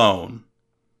fuck alone."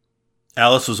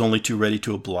 Alice was only too ready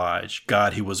to oblige.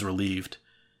 God, he was relieved.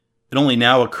 It only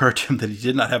now occurred to him that he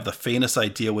did not have the faintest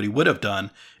idea what he would have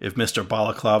done if Mr.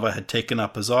 Balaclava had taken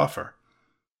up his offer.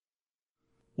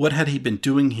 What had he been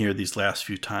doing here these last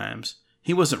few times?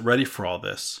 He wasn't ready for all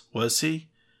this, was he?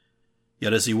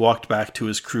 Yet as he walked back to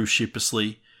his crew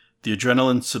sheepishly, the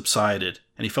adrenaline subsided,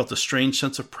 and he felt a strange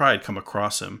sense of pride come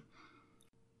across him.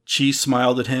 Cheese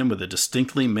smiled at him with a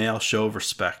distinctly male show of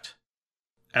respect.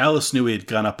 Alice knew he had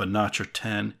gone up a notch or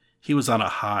 10. He was on a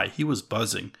high. He was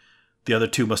buzzing. The other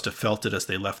two must have felt it as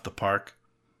they left the park.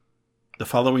 The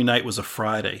following night was a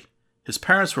Friday. His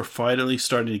parents were finally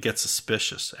starting to get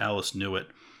suspicious. Alice knew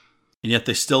it. And yet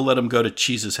they still let him go to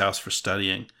Cheese's house for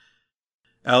studying.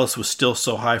 Alice was still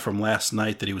so high from last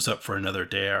night that he was up for another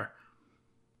dare.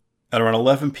 At around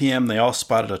 11 p.m., they all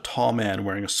spotted a tall man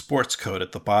wearing a sports coat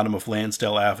at the bottom of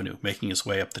Lansdale Avenue, making his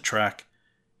way up the track.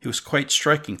 He was quite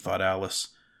striking, thought Alice.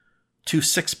 2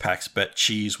 six-packs, bet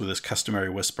Cheese with his customary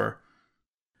whisper.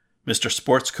 Mr.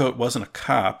 Sportscoat wasn't a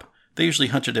cop. They usually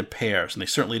hunted in pairs, and they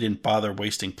certainly didn't bother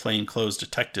wasting plainclothes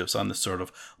detectives on this sort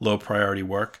of low-priority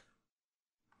work.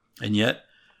 And yet,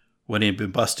 when he had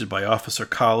been busted by Officer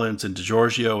Collins and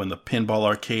DiGiorgio in the pinball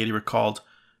arcade, he recalled,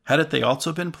 hadn't they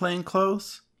also been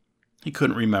plainclothes? He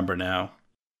couldn't remember now.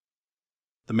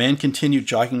 The man continued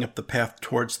jogging up the path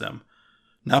towards them,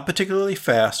 not particularly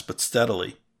fast, but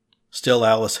steadily. Still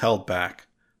Alice held back.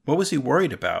 What was he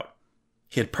worried about?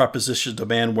 He had propositioned a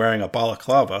man wearing a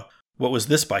balaclava. What was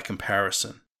this by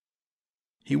comparison?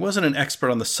 He wasn't an expert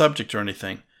on the subject or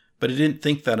anything, but he didn't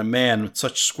think that a man with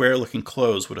such square-looking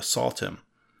clothes would assault him.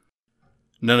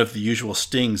 None of the usual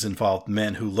stings involved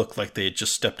men who looked like they had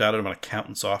just stepped out of an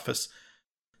accountant's office.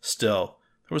 Still,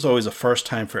 there was always a first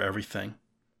time for everything.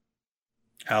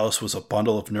 Alice was a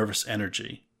bundle of nervous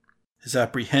energy. His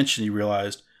apprehension, he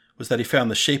realized, was that he found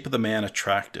the shape of the man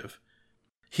attractive.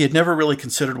 He had never really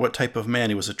considered what type of man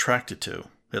he was attracted to,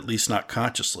 at least not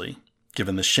consciously.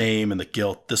 Given the shame and the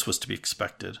guilt, this was to be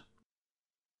expected.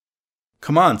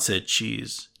 "Come on," said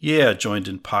Cheese. "Yeah," joined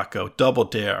in Paco. "Double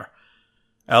dare."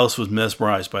 Alice was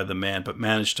mesmerized by the man, but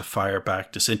managed to fire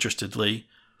back disinterestedly.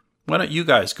 "Why don't you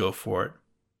guys go for it?"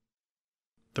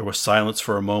 There was silence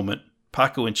for a moment.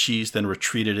 Paco and Cheese then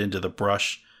retreated into the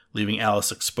brush, leaving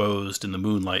Alice exposed in the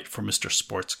moonlight for Mr.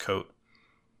 Sportscoat.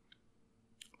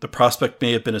 The prospect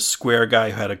may have been a square guy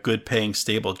who had a good-paying,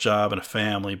 stable job and a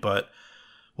family, but,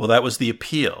 well, that was the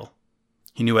appeal.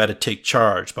 He knew how to take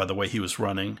charge by the way he was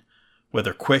running.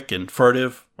 Whether quick and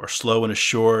furtive or slow and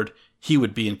assured, he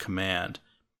would be in command.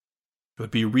 It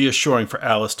would be reassuring for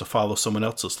Alice to follow someone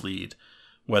else's lead,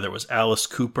 whether it was Alice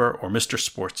Cooper or Mr.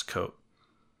 Sportscoat.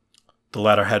 The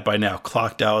latter had by now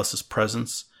clocked Alice's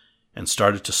presence and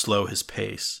started to slow his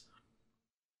pace.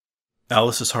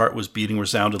 Alice's heart was beating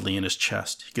resoundingly in his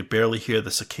chest. He could barely hear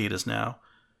the cicadas now.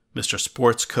 Mr.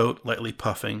 Sports Coat, lightly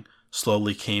puffing,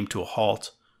 slowly came to a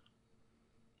halt.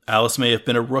 Alice may have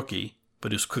been a rookie,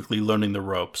 but he was quickly learning the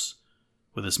ropes.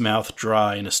 With his mouth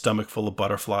dry and his stomach full of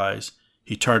butterflies,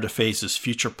 he turned to face his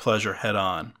future pleasure head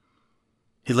on.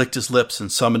 He licked his lips and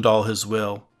summoned all his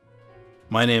will.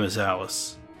 My name is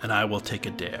Alice, and I will take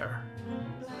a dare.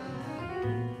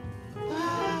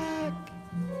 Black,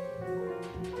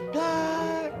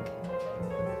 black,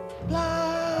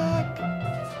 black,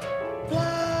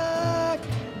 black,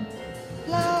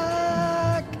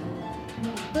 black,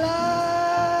 black,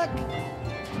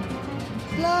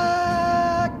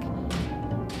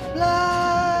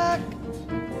 black, black,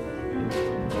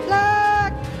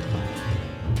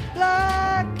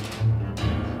 black,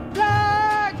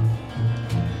 black,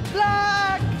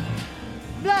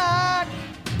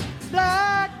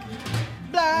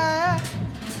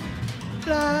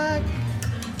 black, black, black, black,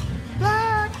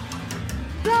 black,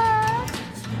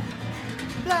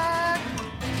 black,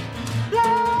 black,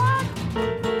 black,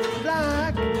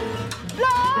 black,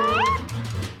 black,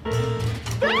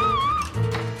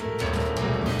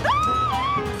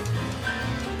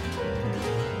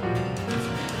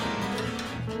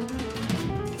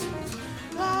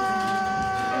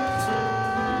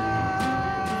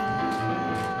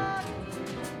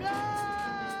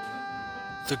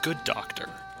 The Good Doctor,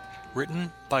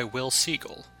 written by Will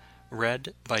Siegel,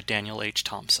 read by Daniel H.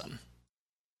 Thompson.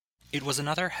 It was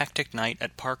another hectic night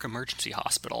at Park Emergency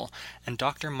Hospital, and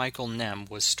Dr. Michael Nem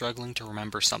was struggling to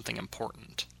remember something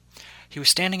important. He was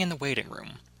standing in the waiting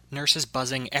room, nurses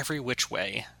buzzing every which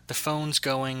way, the phones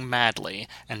going madly,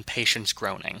 and patients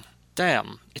groaning.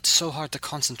 Damn, it's so hard to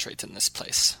concentrate in this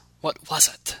place. What was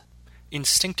it?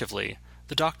 Instinctively,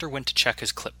 the doctor went to check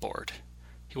his clipboard.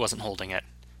 He wasn't holding it.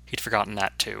 He'd forgotten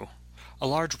that, too. A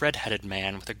large red-headed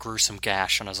man with a gruesome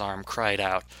gash on his arm cried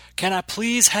out, "Can I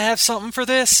please have something for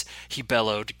this?" he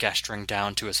bellowed, gesturing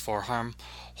down to his forearm.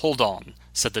 "Hold on,"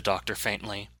 said the doctor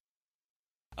faintly.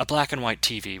 A black-and-white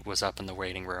TV was up in the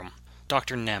waiting room.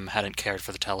 Dr. Nem hadn't cared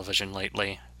for the television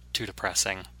lately. Too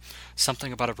depressing.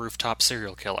 Something about a rooftop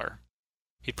serial killer.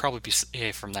 He'd probably be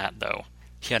safe from that, though.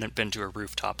 He hadn't been to a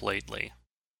rooftop lately.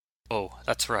 Oh,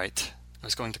 that's right. I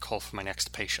was going to call for my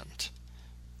next patient.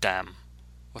 Damn.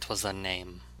 What was their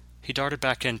name? He darted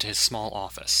back into his small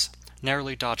office,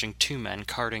 narrowly dodging two men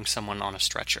carting someone on a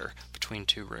stretcher between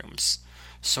two rooms.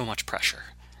 So much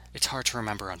pressure. It's hard to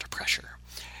remember under pressure.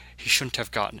 He shouldn't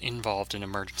have gotten involved in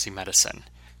emergency medicine.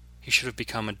 He should have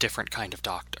become a different kind of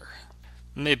doctor.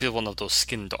 Maybe one of those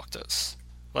skin doctors.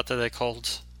 What are they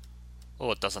called? Oh,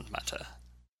 it doesn't matter.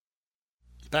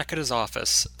 Back at his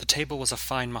office, the table was a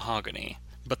fine mahogany,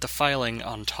 but the filing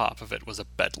on top of it was a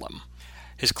bedlam.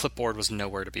 His clipboard was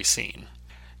nowhere to be seen.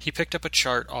 He picked up a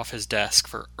chart off his desk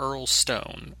for Earl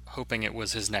Stone, hoping it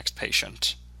was his next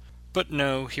patient. But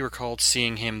no, he recalled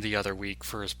seeing him the other week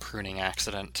for his pruning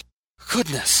accident.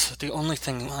 Goodness, the only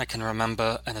thing I can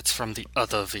remember, and it's from the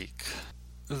other week.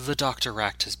 The doctor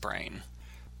racked his brain.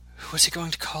 Who was he going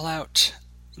to call out?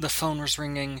 The phone was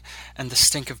ringing, and the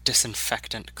stink of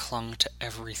disinfectant clung to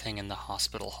everything in the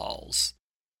hospital halls.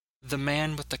 The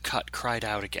man with the cut cried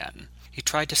out again. He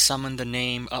tried to summon the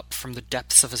name up from the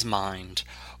depths of his mind,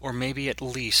 or maybe at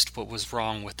least what was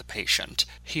wrong with the patient.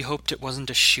 He hoped it wasn't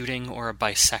a shooting or a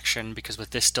bisection, because with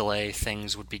this delay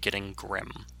things would be getting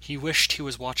grim. He wished he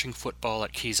was watching football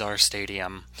at Kezar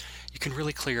Stadium. You can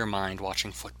really clear your mind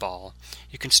watching football.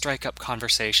 You can strike up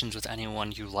conversations with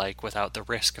anyone you like without the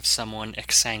risk of someone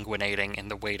exsanguinating in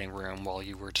the waiting room while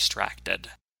you were distracted.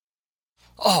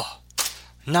 Oh,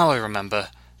 now I remember.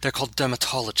 They're called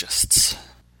dermatologists.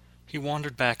 He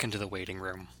wandered back into the waiting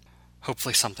room.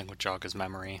 Hopefully something would jog his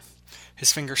memory.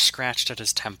 His finger scratched at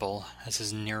his temple as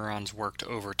his neurons worked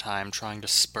overtime trying to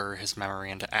spur his memory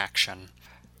into action.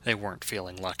 They weren't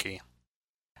feeling lucky.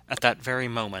 At that very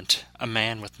moment, a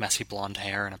man with messy blonde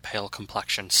hair and a pale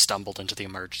complexion stumbled into the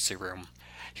emergency room.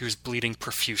 He was bleeding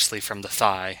profusely from the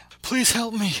thigh. "Please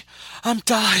help me! I'm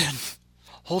dying!"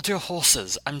 "Hold your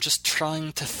horses. I'm just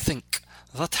trying to think.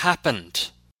 What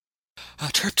happened?" "I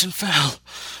tripped and fell.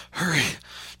 Hurry.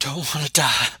 Don't want to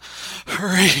die.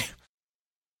 Hurry."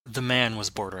 The man was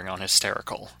bordering on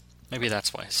hysterical. Maybe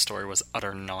that's why his story was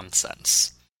utter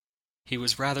nonsense. He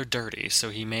was rather dirty, so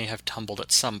he may have tumbled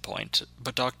at some point,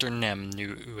 but Dr. Nem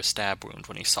knew a stab wound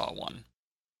when he saw one.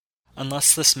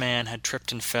 Unless this man had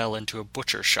tripped and fell into a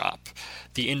butcher shop,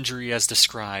 the injury as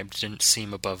described didn't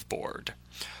seem above board.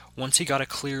 Once he got a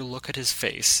clear look at his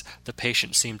face, the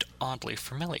patient seemed oddly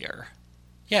familiar.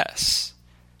 Yes,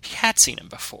 he had seen him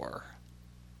before.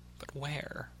 But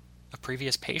where? A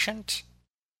previous patient?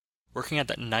 Working at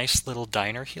that nice little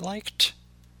diner he liked?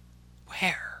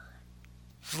 Where?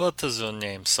 What is your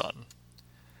name, son?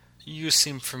 You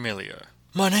seem familiar.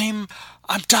 My name?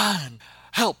 I'm Dan.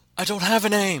 Help, I don't have a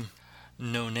name.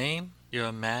 No name? You're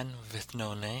a man with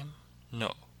no name?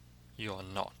 No, you're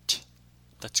not.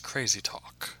 That's crazy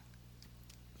talk.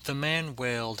 The man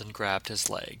wailed and grabbed his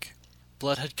leg.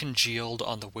 Blood had congealed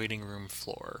on the waiting room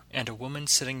floor, and a woman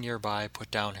sitting nearby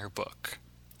put down her book,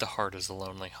 The Heart is a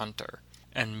Lonely Hunter,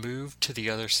 and moved to the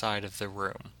other side of the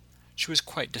room. She was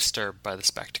quite disturbed by the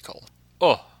spectacle.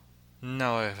 Oh,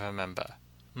 now I remember.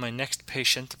 My next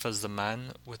patient was the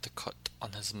man with the cut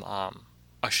on his arm.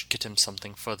 I should get him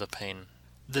something for the pain.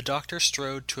 The doctor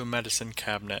strode to a medicine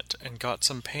cabinet and got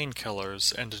some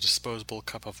painkillers and a disposable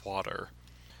cup of water.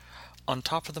 On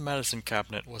top of the medicine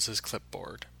cabinet was his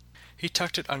clipboard. He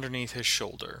tucked it underneath his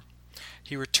shoulder.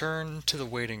 He returned to the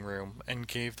waiting room and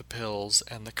gave the pills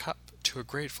and the cup to a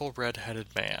grateful red-headed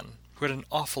man who had an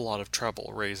awful lot of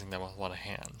trouble raising them with one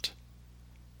hand.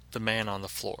 The man on the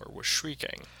floor was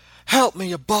shrieking. "Help me,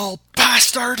 you bald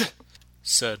bastard!"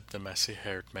 said the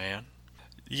messy-haired man.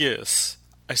 "Yes,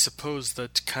 I suppose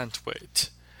that can't wait.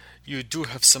 You do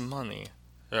have some money,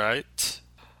 right?"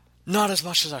 "Not as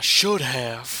much as I should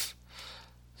have."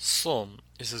 "Some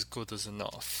is as good as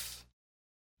enough.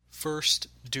 First,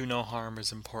 do no harm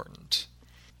is important,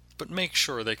 but make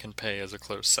sure they can pay as a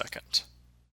close second."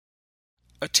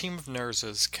 A team of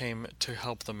nurses came to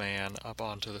help the man up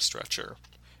onto the stretcher.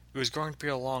 It was going to be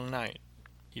a long night.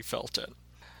 He felt it.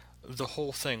 The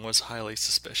whole thing was highly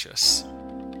suspicious.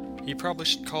 He probably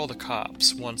should call the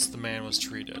cops once the man was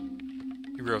treated.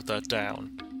 He wrote that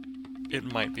down. It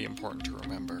might be important to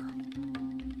remember.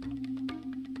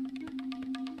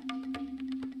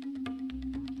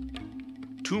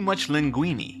 Too Much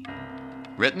Linguini.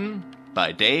 Written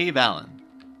by Dave Allen.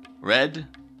 Read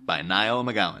by Niall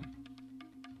McGowan.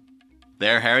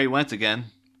 There Harry went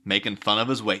again, making fun of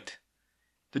his weight.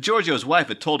 DeGiorgio's wife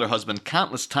had told her husband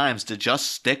countless times to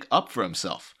just stick up for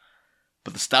himself.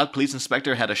 But the stout police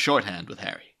inspector had a shorthand with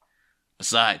Harry.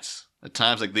 Besides, at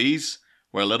times like these,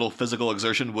 where a little physical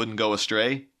exertion wouldn't go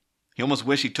astray, he almost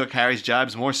wished he took Harry's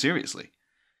jibes more seriously.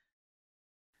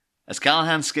 As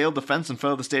Callahan scaled the fence in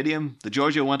front of the stadium,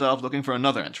 DeGiorgio went off looking for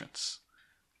another entrance.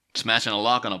 Smashing a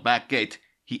lock on a back gate,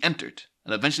 he entered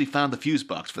and eventually found the fuse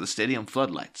box for the stadium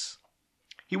floodlights.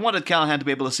 He wanted Callahan to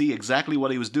be able to see exactly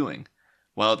what he was doing,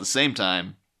 while at the same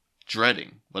time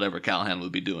dreading whatever Callahan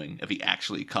would be doing if he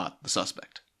actually caught the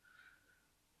suspect.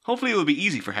 Hopefully it would be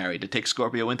easy for Harry to take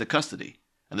Scorpio into custody,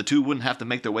 and the two wouldn't have to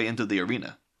make their way into the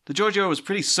arena. DeGiorgio was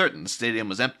pretty certain the stadium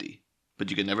was empty, but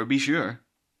you could never be sure.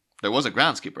 There was a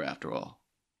groundskeeper after all.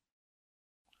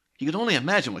 He could only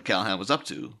imagine what Callahan was up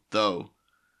to, though,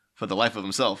 for the life of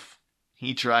himself,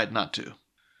 he tried not to.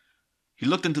 He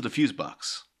looked into the fuse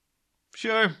box.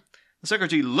 Sure, the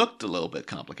circuitry looked a little bit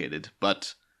complicated,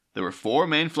 but there were 4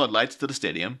 main floodlights to the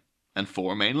stadium and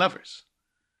 4 main levers.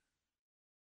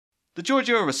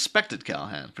 DeGiorgio respected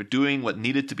Callahan for doing what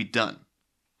needed to be done,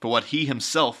 for what he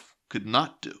himself could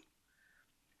not do.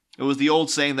 It was the old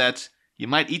saying that you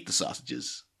might eat the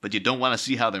sausages, but you don't want to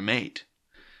see how they're made.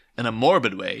 In a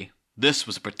morbid way, this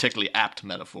was a particularly apt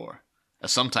metaphor,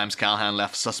 as sometimes Callahan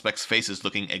left suspects' faces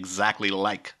looking exactly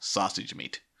like sausage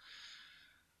meat.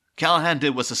 Callahan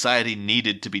did what society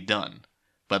needed to be done,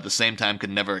 but at the same time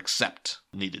could never accept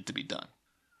needed to be done.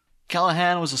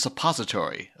 Callahan was a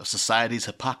suppository of society's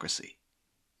hypocrisy.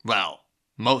 Well,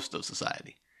 most of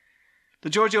society.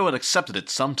 DeGiorgio had accepted it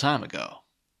some time ago.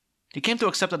 He came to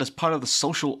accept it as part of the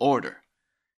social order.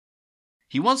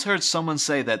 He once heard someone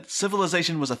say that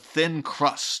civilization was a thin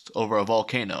crust over a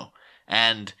volcano,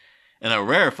 and, in a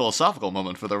rare philosophical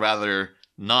moment for the rather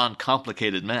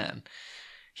non-complicated man,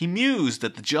 he mused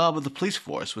that the job of the police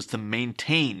force was to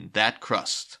maintain that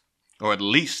crust, or at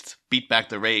least beat back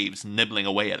the raves nibbling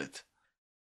away at it.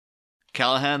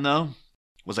 Callahan, though,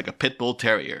 was like a pit bull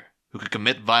terrier who could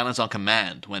commit violence on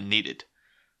command when needed.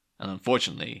 And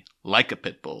unfortunately, like a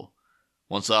pit bull,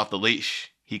 once off the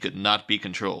leash, he could not be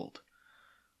controlled.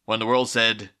 When the world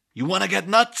said, "You want to get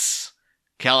nuts?"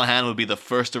 Callahan would be the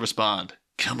first to respond,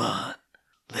 "Come on,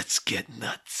 let's get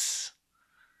nuts."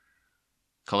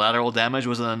 Collateral damage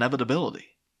was an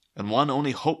inevitability, and one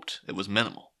only hoped it was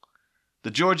minimal.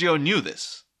 DeGiorgio knew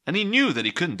this, and he knew that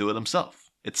he couldn't do it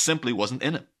himself. It simply wasn't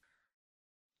in him.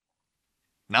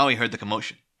 Now he heard the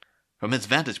commotion. From his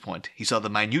vantage point, he saw the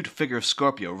minute figure of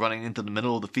Scorpio running into the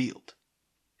middle of the field.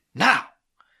 Now!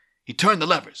 He turned the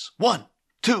levers. 1,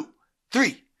 2,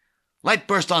 3. Light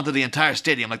burst onto the entire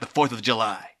stadium like the 4th of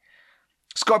July.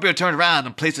 Scorpio turned around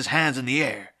and placed his hands in the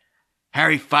air.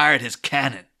 Harry fired his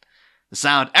cannon, the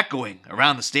sound echoing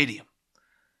around the stadium.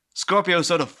 Scorpio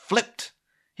sort of flipped.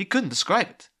 He couldn't describe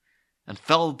it, and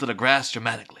fell to the grass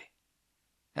dramatically.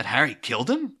 Had Harry killed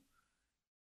him?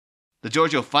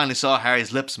 DeGiorgio finally saw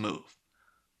Harry's lips move.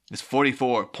 His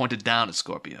 .44 pointed down at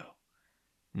Scorpio.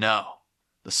 No,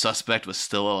 the suspect was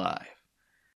still alive.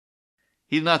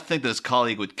 He did not think that his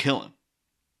colleague would kill him,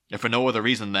 if for no other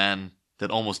reason than that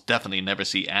almost definitely never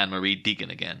see Anne-Marie Deacon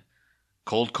again.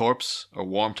 Cold corpse or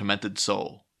warm tormented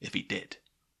soul, if he did.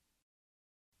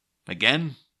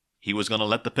 Again, he was going to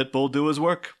let the pit bull do his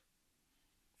work.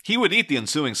 He would eat the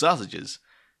ensuing sausages,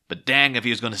 but dang if he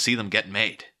was going to see them get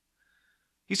made.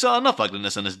 He saw enough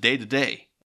ugliness in his day-to-day.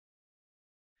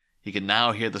 He could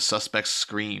now hear the suspect's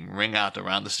scream ring out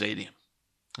around the stadium,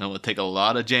 and it would take a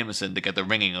lot of Jameson to get the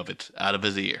ringing of it out of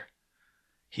his ear.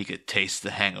 He could taste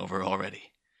the hangover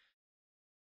already.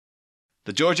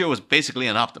 DeGiorgio was basically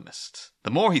an optimist.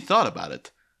 The more he thought about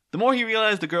it, the more he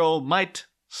realized the girl might,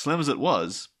 slim as it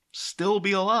was, still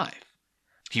be alive.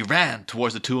 He ran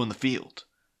towards the two in the field.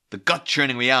 The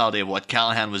gut-churning reality of what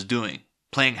Callahan was doing,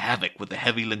 playing havoc with the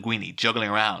heavy linguini juggling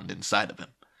around inside of him.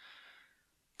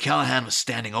 Callahan was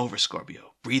standing over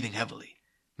Scorpio, breathing heavily,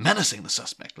 menacing the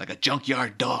suspect like a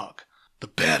junkyard dog. "The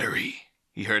battery,"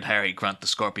 he heard Harry grunt to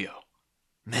Scorpio.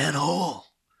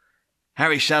 "Manhole."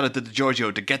 Harry shouted to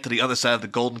DeGiorgio to get to the other side of the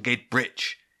Golden Gate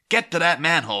Bridge. "Get to that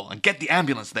manhole and get the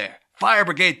ambulance there. Fire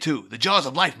brigade too. The jaws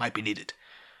of life might be needed."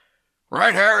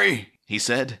 "Right, Harry," he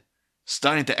said,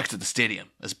 starting to exit the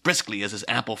stadium as briskly as his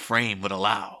ample frame would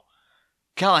allow.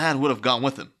 Callahan would have gone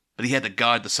with him, but he had to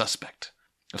guard the suspect.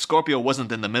 If Scorpio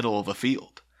wasn't in the middle of a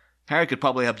field, Harry could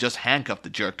probably have just handcuffed the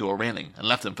jerk to a railing and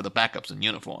left him for the backups in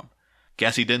uniform.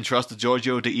 Guess he didn't trust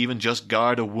DeGiorgio to even just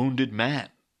guard a wounded man.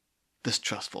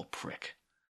 Distrustful prick.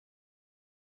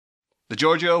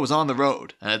 DeGiorgio was on the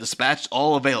road and had dispatched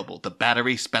all available to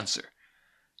Battery Spencer.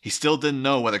 He still didn't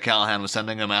know whether Callahan was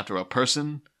sending him after a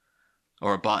person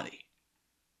or a body.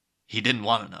 He didn't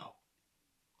want to know.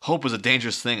 Hope was a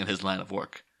dangerous thing in his line of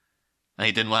work, and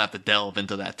he didn't want to have to delve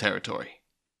into that territory.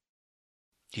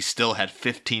 He still had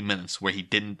 15 minutes where he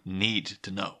didn't need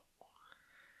to know.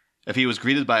 If he was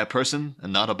greeted by a person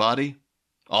and not a body,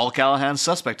 all Callahan's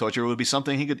suspect torture would be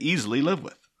something he could easily live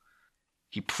with.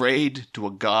 He prayed to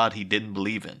a god he didn't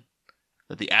believe in,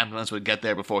 that the ambulance would get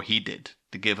there before he did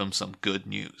to give him some good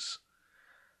news.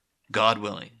 God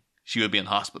willing, she would be in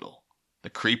hospital, the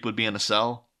creep would be in a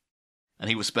cell, and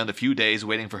he would spend a few days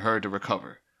waiting for her to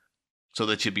recover, so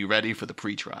that she'd be ready for the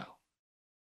pre-trial.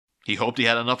 He hoped he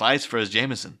had enough ice for his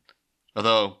Jameson,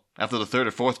 although, after the third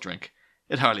or fourth drink,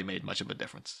 it hardly made much of a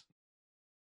difference.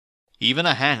 Even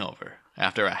a hangover,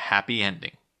 after a happy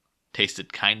ending,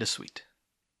 tasted kinda sweet.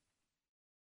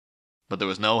 But there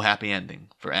was no happy ending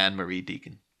for Anne-Marie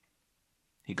Deacon.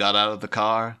 He got out of the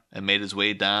car and made his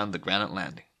way down the granite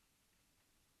landing.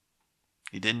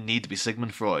 He didn't need to be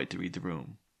Sigmund Freud to read the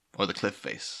room, or the cliff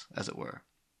face, as it were.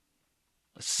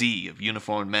 A sea of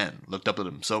uniformed men looked up at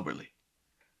him soberly.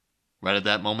 Right at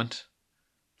that moment,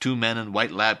 two men in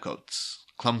white lab coats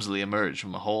clumsily emerged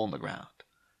from a hole in the ground,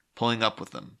 pulling up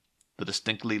with them the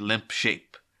distinctly limp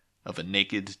shape of a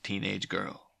naked teenage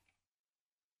girl.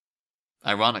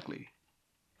 Ironically,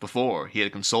 before he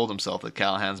had consoled himself that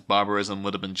Callahan's barbarism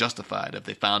would have been justified if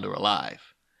they found her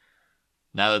alive.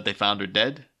 Now that they found her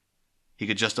dead, he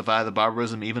could justify the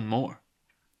barbarism even more.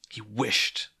 He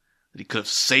wished that he could have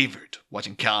savored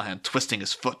watching Callahan twisting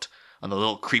his foot on the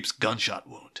little creep's gunshot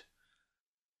wound.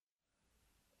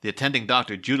 The attending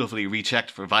doctor dutifully rechecked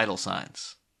for vital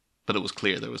signs, but it was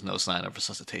clear there was no sign of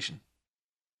resuscitation.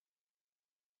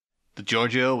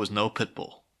 DeGiorgio was no pit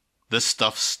bull. This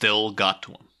stuff still got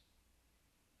to him.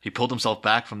 He pulled himself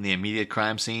back from the immediate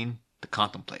crime scene to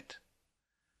contemplate.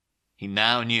 He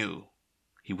now knew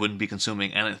he wouldn't be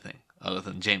consuming anything other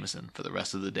than Jameson for the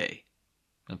rest of the day,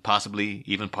 and possibly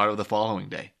even part of the following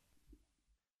day.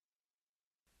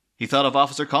 He thought of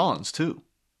Officer Collins, too.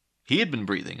 He had been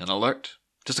breathing and alert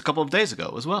just a couple of days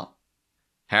ago as well.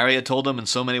 Harry had told him in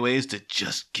so many ways to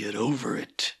just get over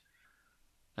it.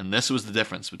 And this was the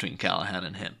difference between Callahan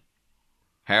and him.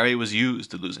 Harry was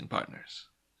used to losing partners.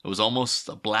 It was almost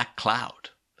a black cloud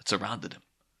that surrounded him.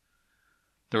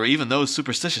 There were even those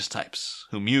superstitious types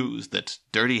who mused that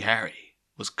Dirty Harry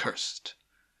was cursed.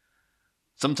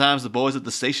 Sometimes the boys at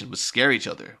the station would scare each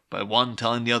other by one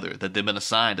telling the other that they'd been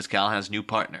assigned as Callahan's new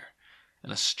partner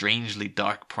in a strangely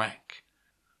dark prank.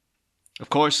 Of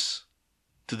course,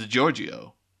 to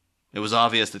DeGiorgio, it was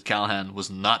obvious that Callahan was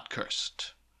not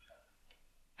cursed.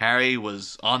 Harry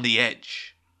was on the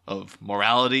edge of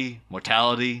morality,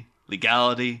 mortality,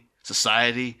 legality,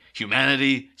 society,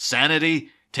 humanity, sanity,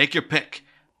 take your pick.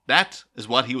 That is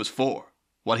what he was for,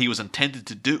 what he was intended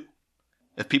to do.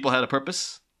 If people had a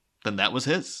purpose, then that was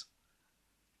his.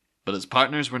 But his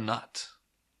partners were not.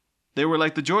 They were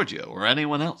like the Giorgio or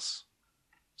anyone else.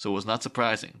 So it was not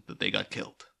surprising that they got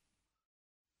killed.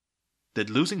 Did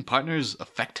losing partners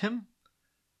affect him?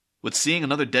 Would seeing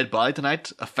another dead body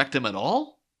tonight affect him at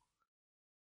all?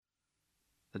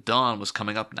 The dawn was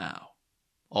coming up now,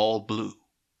 all blue.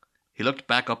 He looked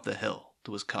back up the hill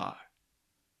to his car.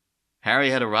 Harry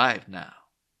had arrived now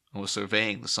and was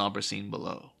surveying the somber scene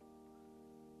below.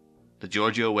 The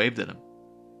Giorgio waved at him.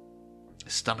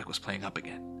 His stomach was playing up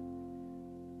again.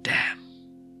 Damn.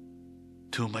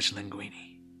 Too much linguine.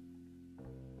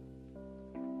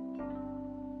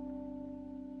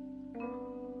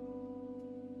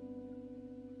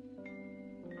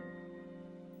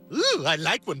 Ooh, I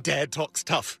like when Dad talks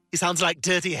tough. He sounds like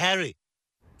Dirty Harry.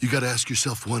 You gotta ask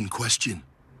yourself one question.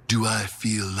 Do I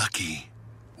feel lucky?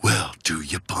 Well, do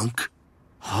you, punk?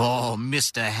 Oh,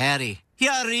 Mr. Harry.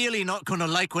 You're really not gonna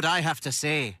like what I have to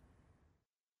say.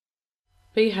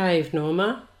 Behave,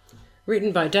 Norma.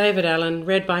 Written by David Allen,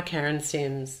 read by Karen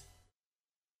Sims.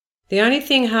 The only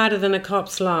thing harder than a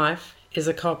cop's life is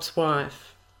a cop's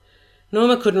wife.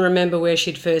 Norma couldn't remember where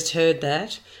she'd first heard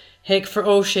that. Heck, for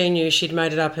all she knew, she'd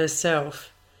made it up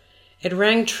herself. It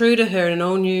rang true to her in an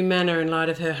all-new manner in light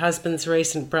of her husband's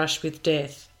recent brush with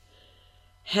death.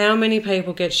 How many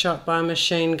people get shot by a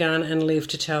machine gun and live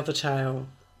to tell the tale?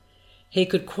 He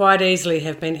could quite easily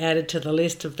have been added to the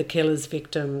list of the killer's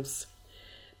victims.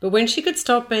 But when she could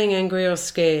stop being angry or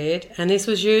scared, and this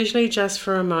was usually just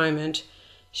for a moment,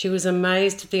 she was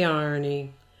amazed at the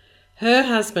irony. Her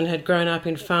husband had grown up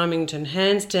in Farmington,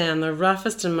 hands down the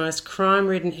roughest and most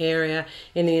crime-ridden area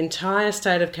in the entire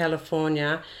state of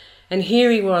California, and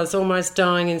here he was almost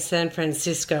dying in San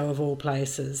Francisco of all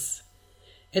places.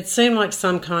 It seemed like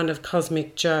some kind of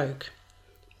cosmic joke,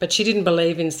 but she didn't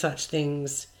believe in such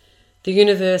things. The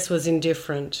universe was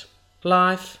indifferent.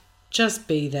 Life, just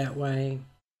be that way.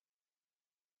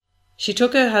 She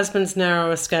took her husband's narrow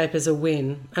escape as a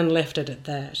win and left it at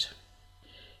that.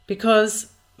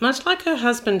 Because, much like her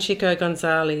husband Chico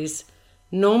Gonzalez,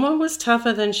 Norma was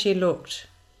tougher than she looked.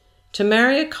 To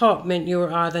marry a cop meant you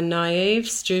were either naive,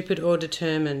 stupid or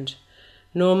determined.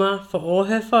 Norma, for all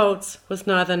her faults, was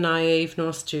neither naive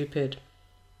nor stupid.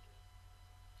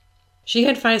 She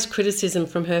had faced criticism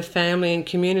from her family and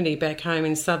community back home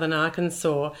in southern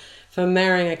Arkansas for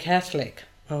marrying a Catholic,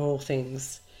 of all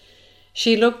things.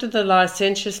 She looked at the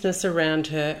licentiousness around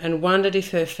her and wondered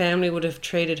if her family would have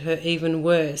treated her even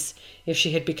worse if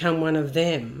she had become one of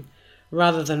them,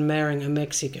 rather than marrying a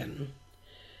Mexican.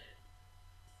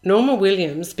 Norma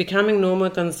Williams, becoming Norma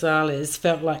Gonzalez,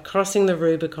 felt like crossing the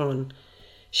Rubicon.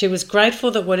 She was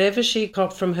grateful that whatever she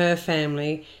copped from her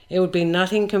family, it would be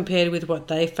nothing compared with what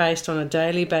they faced on a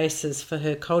daily basis for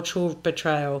her cultural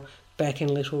betrayal back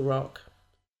in Little Rock.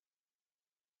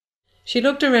 She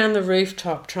looked around the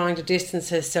rooftop, trying to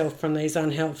distance herself from these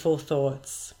unhelpful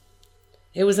thoughts.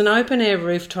 It was an open-air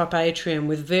rooftop atrium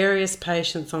with various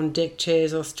patients on deck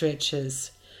chairs or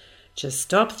stretchers. Just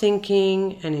stop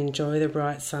thinking and enjoy the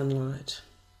bright sunlight.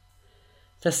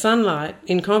 The sunlight,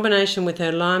 in combination with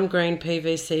her lime green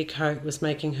PVC coat, was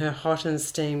making her hot and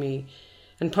steamy,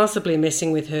 and possibly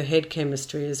messing with her head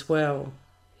chemistry as well.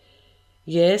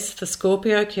 Yes, the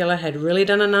Scorpio killer had really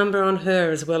done a number on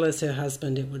her as well as her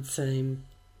husband, it would seem.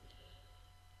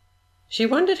 She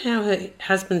wondered how her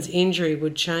husband's injury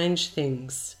would change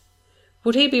things.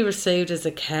 Would he be received as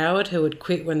a coward who would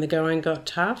quit when the going got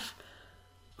tough?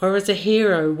 Or as a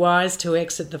hero wise to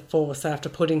exit the force after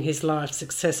putting his life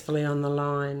successfully on the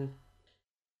line?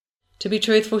 To be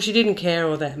truthful, she didn't care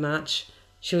all that much.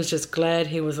 She was just glad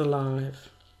he was alive.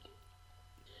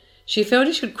 She felt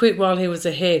he should quit while he was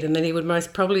ahead and that he would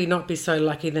most probably not be so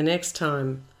lucky the next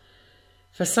time.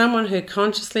 For someone who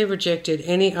consciously rejected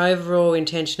any overall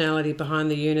intentionality behind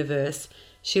the universe,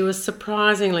 she was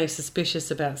surprisingly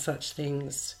suspicious about such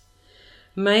things.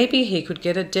 Maybe he could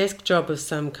get a desk job of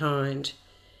some kind.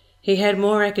 He had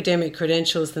more academic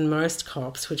credentials than most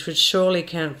cops, which would surely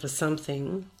count for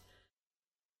something.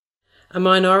 A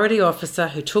minority officer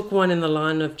who took one in the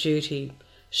line of duty.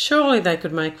 Surely they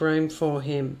could make room for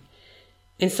him.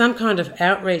 In some kind of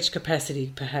outreach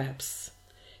capacity, perhaps.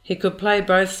 He could play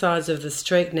both sides of the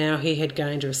street now he had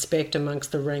gained respect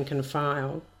amongst the rank and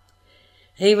file.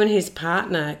 Even his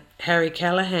partner, Harry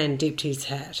Callahan, dipped his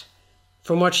hat.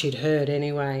 From what she'd heard,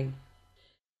 anyway.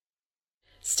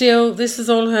 Still, this was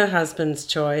all her husband's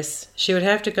choice. She would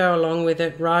have to go along with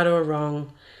it, right or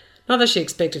wrong. Not that she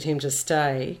expected him to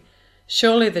stay.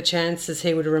 Surely the chances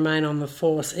he would remain on the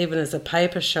force, even as a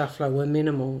paper shuffler, were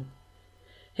minimal.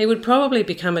 He would probably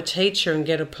become a teacher and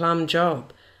get a plum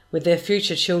job, with their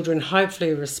future children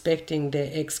hopefully respecting their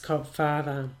ex-cop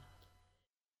father.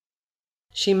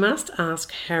 She must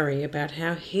ask Harry about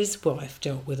how his wife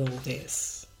dealt with all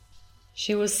this.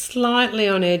 She was slightly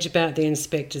on edge about the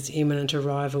inspector's imminent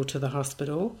arrival to the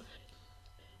hospital.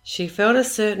 She felt a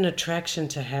certain attraction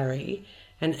to Harry,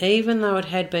 and even though it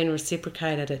had been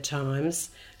reciprocated at times,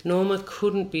 Norma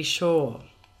couldn't be sure.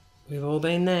 We've all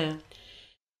been there.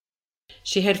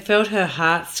 She had felt her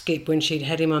heart skip when she'd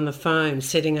had him on the phone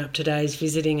setting up today's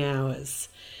visiting hours.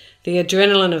 The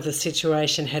adrenaline of the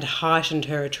situation had heightened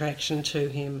her attraction to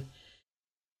him.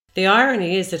 The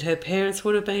irony is that her parents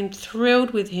would have been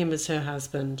thrilled with him as her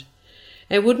husband.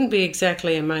 It wouldn't be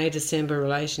exactly a May-December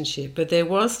relationship, but there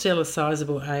was still a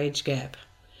sizable age gap.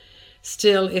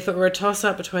 Still, if it were a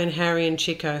toss-up between Harry and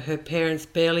Chico, her parents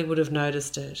barely would have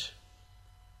noticed it.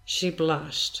 She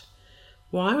blushed.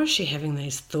 Why was she having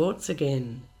these thoughts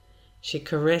again? She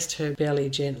caressed her belly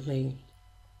gently.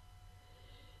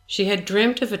 She had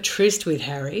dreamt of a tryst with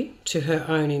Harry, to her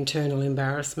own internal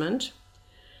embarrassment.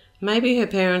 Maybe her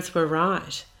parents were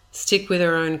right. Stick with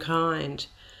her own kind.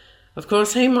 Of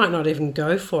course, he might not even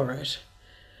go for it.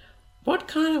 What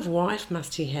kind of wife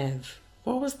must he have?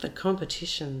 What was the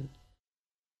competition?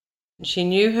 She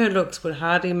knew her looks would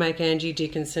hardly make Angie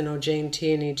Dickinson or Jean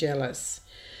Tierney jealous.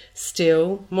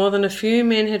 Still, more than a few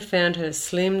men had found her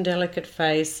slim, delicate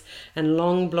face and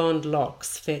long blonde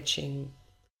locks fetching.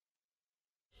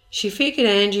 She figured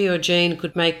Angie or Jean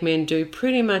could make men do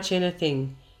pretty much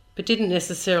anything, but didn't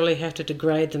necessarily have to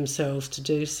degrade themselves to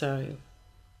do so.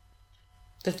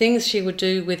 The things she would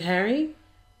do with Harry?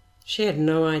 She had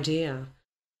no idea.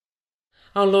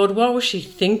 Oh Lord, what was she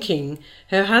thinking?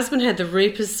 Her husband had the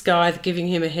Reaper's Scythe giving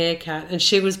him a haircut, and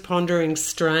she was pondering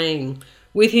straying,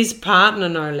 with his partner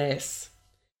no less.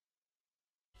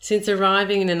 Since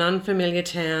arriving in an unfamiliar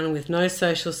town with no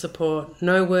social support,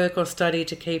 no work or study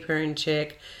to keep her in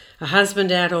check, a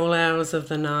husband out all hours of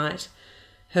the night,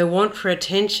 her want for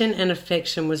attention and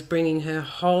affection was bringing her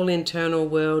whole internal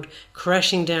world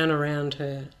crashing down around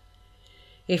her.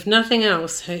 If nothing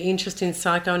else, her interest in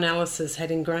psychoanalysis had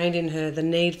ingrained in her the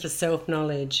need for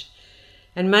self-knowledge,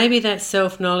 and maybe that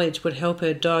self-knowledge would help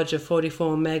her dodge a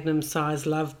 .44 Magnum-sized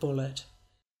love bullet.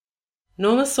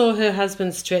 Norma saw her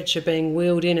husband's stretcher being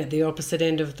wheeled in at the opposite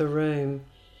end of the room.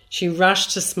 She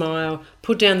rushed to smile,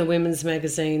 put down the women's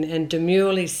magazine, and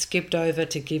demurely skipped over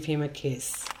to give him a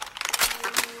kiss.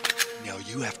 Now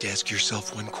you have to ask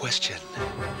yourself one question.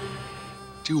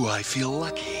 Do I feel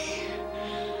lucky?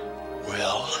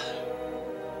 Well,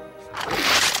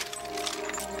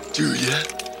 do ya,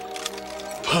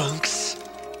 punks?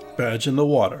 Badge in the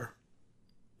Water.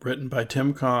 Written by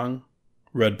Tim Kong.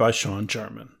 Read by Sean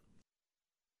German.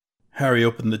 Harry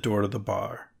opened the door to the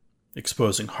bar,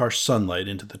 exposing harsh sunlight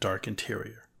into the dark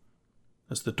interior.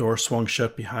 As the door swung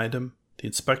shut behind him, the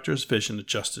inspector's vision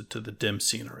adjusted to the dim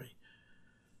scenery.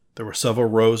 There were several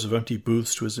rows of empty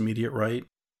booths to his immediate right.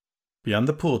 Beyond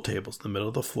the pool tables in the middle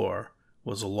of the floor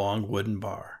was a long wooden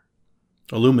bar,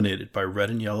 illuminated by red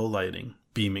and yellow lighting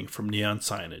beaming from neon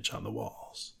signage on the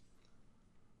walls.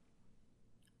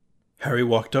 Harry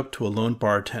walked up to a lone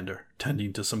bartender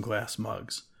tending to some glass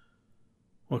mugs.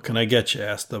 "What can I get you?"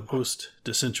 asked the host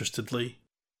disinterestedly.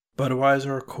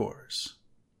 "Budweiser or Coors?"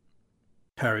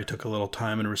 Harry took a little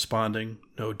time in responding,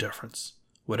 "No difference.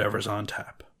 Whatever's on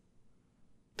tap."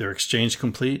 Their exchange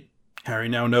complete, Harry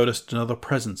now noticed another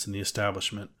presence in the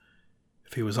establishment.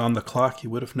 If he was on the clock, he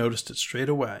would have noticed it straight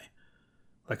away,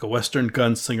 like a Western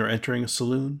gunslinger entering a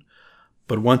saloon,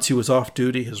 but once he was off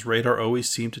duty, his radar always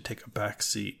seemed to take a back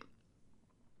seat.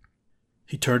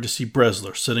 He turned to see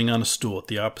Bresler sitting on a stool at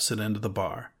the opposite end of the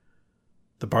bar.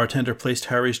 The bartender placed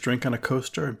Harry's drink on a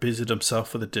coaster and busied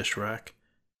himself with a dish rack.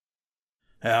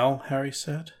 "Al," Harry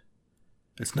said,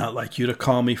 "it's not like you to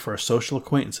call me for a social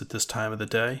acquaintance at this time of the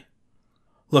day."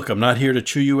 "Look, I'm not here to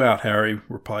chew you out, Harry,"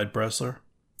 replied Bresler.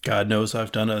 "God knows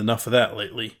I've done enough of that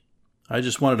lately. I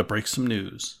just wanted to break some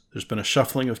news. There's been a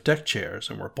shuffling of deck chairs,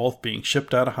 and we're both being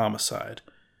shipped out of homicide.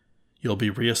 You'll be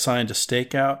reassigned to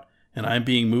stakeout, and I'm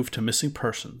being moved to missing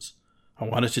persons. I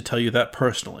wanted to tell you that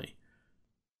personally."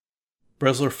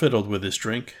 Bresler fiddled with his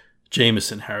drink.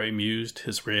 Jameson, Harry mused,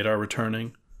 his radar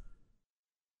returning.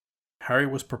 Harry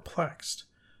was perplexed.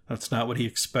 That's not what he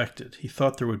expected. He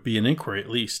thought there would be an inquiry at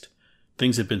least.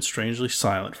 Things had been strangely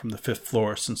silent from the 5th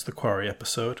floor since the quarry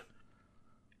episode.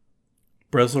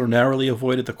 Bresler narrowly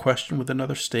avoided the question with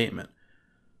another statement.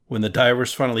 "When the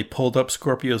divers finally pulled up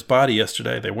Scorpio's body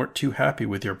yesterday, they weren't too happy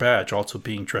with your badge also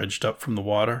being dredged up from the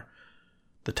water.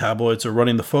 The tabloids are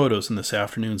running the photos in this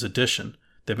afternoon's edition.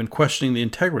 They've been questioning the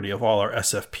integrity of all our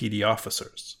SFPD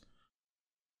officers."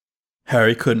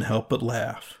 Harry couldn't help but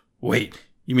laugh. "Wait,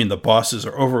 you mean the bosses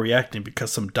are overreacting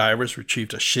because some divers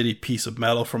retrieved a shitty piece of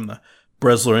metal from the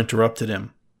Bresler interrupted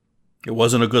him. It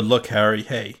wasn't a good look, Harry.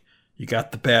 Hey, you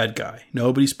got the bad guy.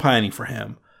 Nobody's pining for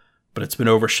him, but it's been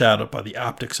overshadowed by the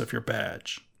optics of your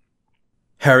badge.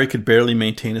 Harry could barely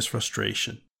maintain his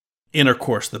frustration.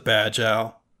 Intercourse, the badge,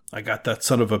 Al. I got that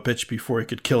son of a bitch before he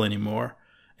could kill anymore,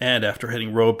 and after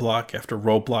hitting roadblock after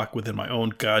roadblock within my own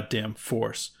goddamn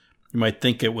force. You might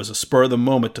think it was a spur of the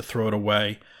moment to throw it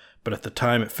away, but at the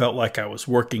time it felt like I was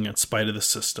working in spite of the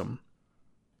system.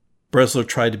 Bresler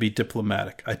tried to be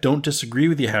diplomatic. I don't disagree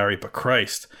with you, Harry, but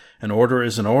Christ, an order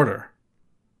is an order.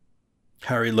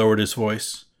 Harry lowered his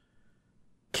voice.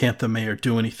 Can't the mayor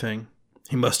do anything?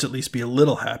 He must at least be a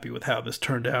little happy with how this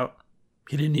turned out.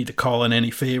 He didn't need to call in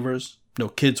any favors. No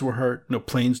kids were hurt. No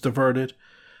planes diverted.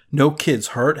 No kids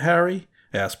hurt, Harry?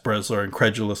 Asked Bresler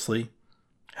incredulously.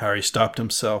 Harry stopped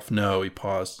himself. No, he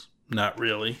paused. Not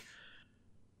really.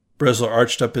 Bresler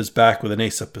arched up his back with an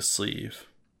ace up his sleeve.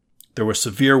 There was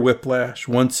severe whiplash,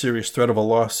 one serious threat of a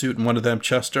lawsuit, and one of them,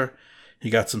 Chester, he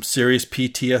got some serious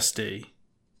PTSD.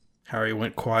 Harry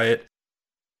went quiet.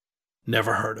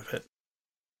 Never heard of it.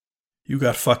 You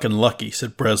got fucking lucky,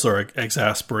 said Bresler,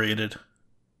 exasperated.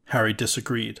 Harry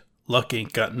disagreed. Luck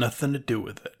ain't got nothing to do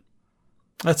with it.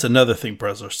 That's another thing,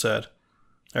 Bresler said.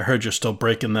 I heard you're still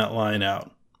breaking that line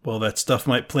out. Well, that stuff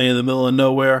might play in the middle of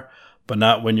nowhere, but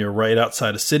not when you're right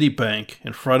outside a city bank,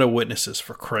 in front of witnesses,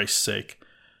 for Christ's sake.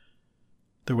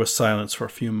 There was silence for a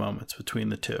few moments between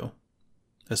the two,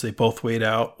 as they both weighed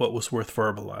out what was worth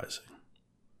verbalizing.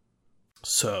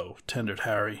 So, tendered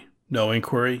Harry, no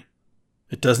inquiry?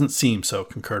 It doesn't seem so,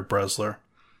 concurred Bresler.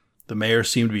 The mayor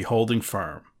seemed to be holding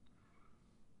firm.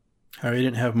 Harry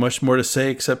didn't have much more to say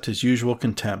except his usual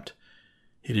contempt.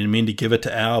 He didn't mean to give it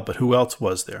to Al, but who else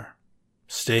was there?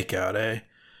 Stakeout, eh?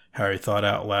 Harry thought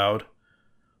out loud.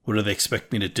 What do they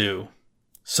expect me to do?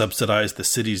 Subsidize the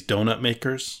city's donut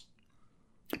makers?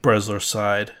 Bresler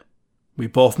sighed. We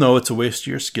both know it's a waste of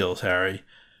your skills, Harry,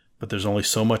 but there's only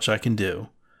so much I can do.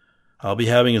 I'll be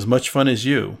having as much fun as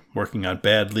you, working on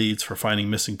bad leads for finding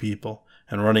missing people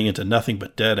and running into nothing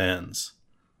but dead ends.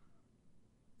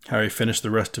 Harry finished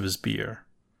the rest of his beer.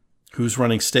 Who's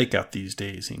running Stakeout these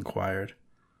days? He inquired.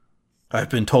 I've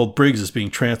been told Briggs is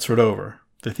being transferred over.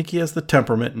 They think he has the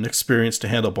temperament and experience to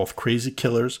handle both crazy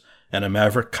killers and a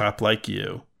maverick cop like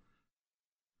you.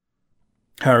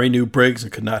 Harry knew Briggs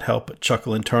and could not help but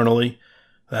chuckle internally.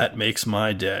 That makes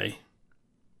my day.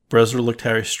 Bresler looked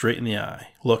Harry straight in the eye.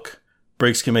 Look,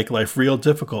 Briggs can make life real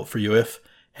difficult for you if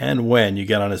and when you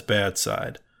get on his bad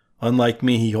side. Unlike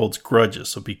me, he holds grudges,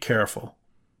 so be careful.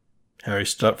 Harry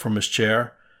stood up from his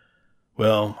chair.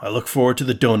 Well, I look forward to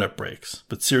the donut breaks.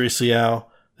 But seriously,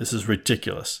 Al, this is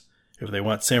ridiculous. If they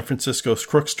want San Francisco's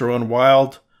crooks to run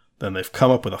wild, then they've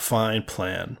come up with a fine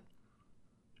plan.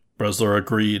 Bresler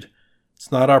agreed.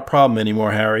 It's not our problem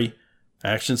anymore, Harry.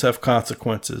 Actions have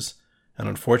consequences, and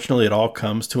unfortunately it all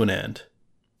comes to an end.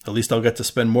 At least I'll get to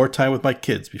spend more time with my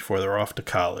kids before they're off to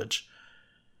college.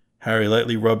 Harry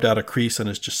lightly rubbed out a crease on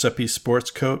his Giuseppe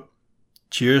sports coat.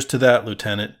 Cheers to that,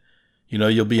 Lieutenant. You know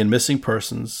you'll be in missing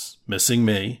persons, missing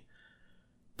me.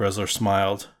 Bresler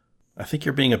smiled. I think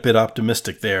you're being a bit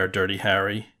optimistic there, Dirty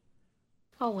Harry.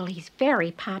 Oh, well, he's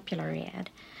very popular, Ed.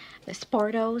 The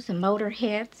sportos, the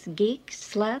motorheads, geeks,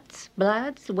 sluts,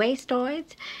 bloods,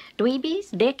 wastoids,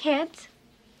 dweebies, dickheads.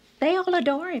 They all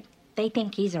adore him. They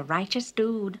think he's a righteous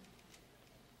dude.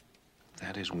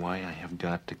 That is why I have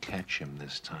got to catch him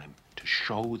this time. To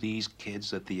show these kids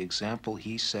that the example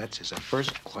he sets is a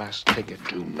first-class ticket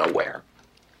to nowhere.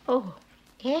 Oh,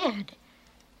 Ed,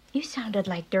 you sounded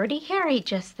like Dirty Harry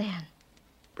just then.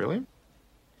 Really?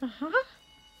 Uh-huh.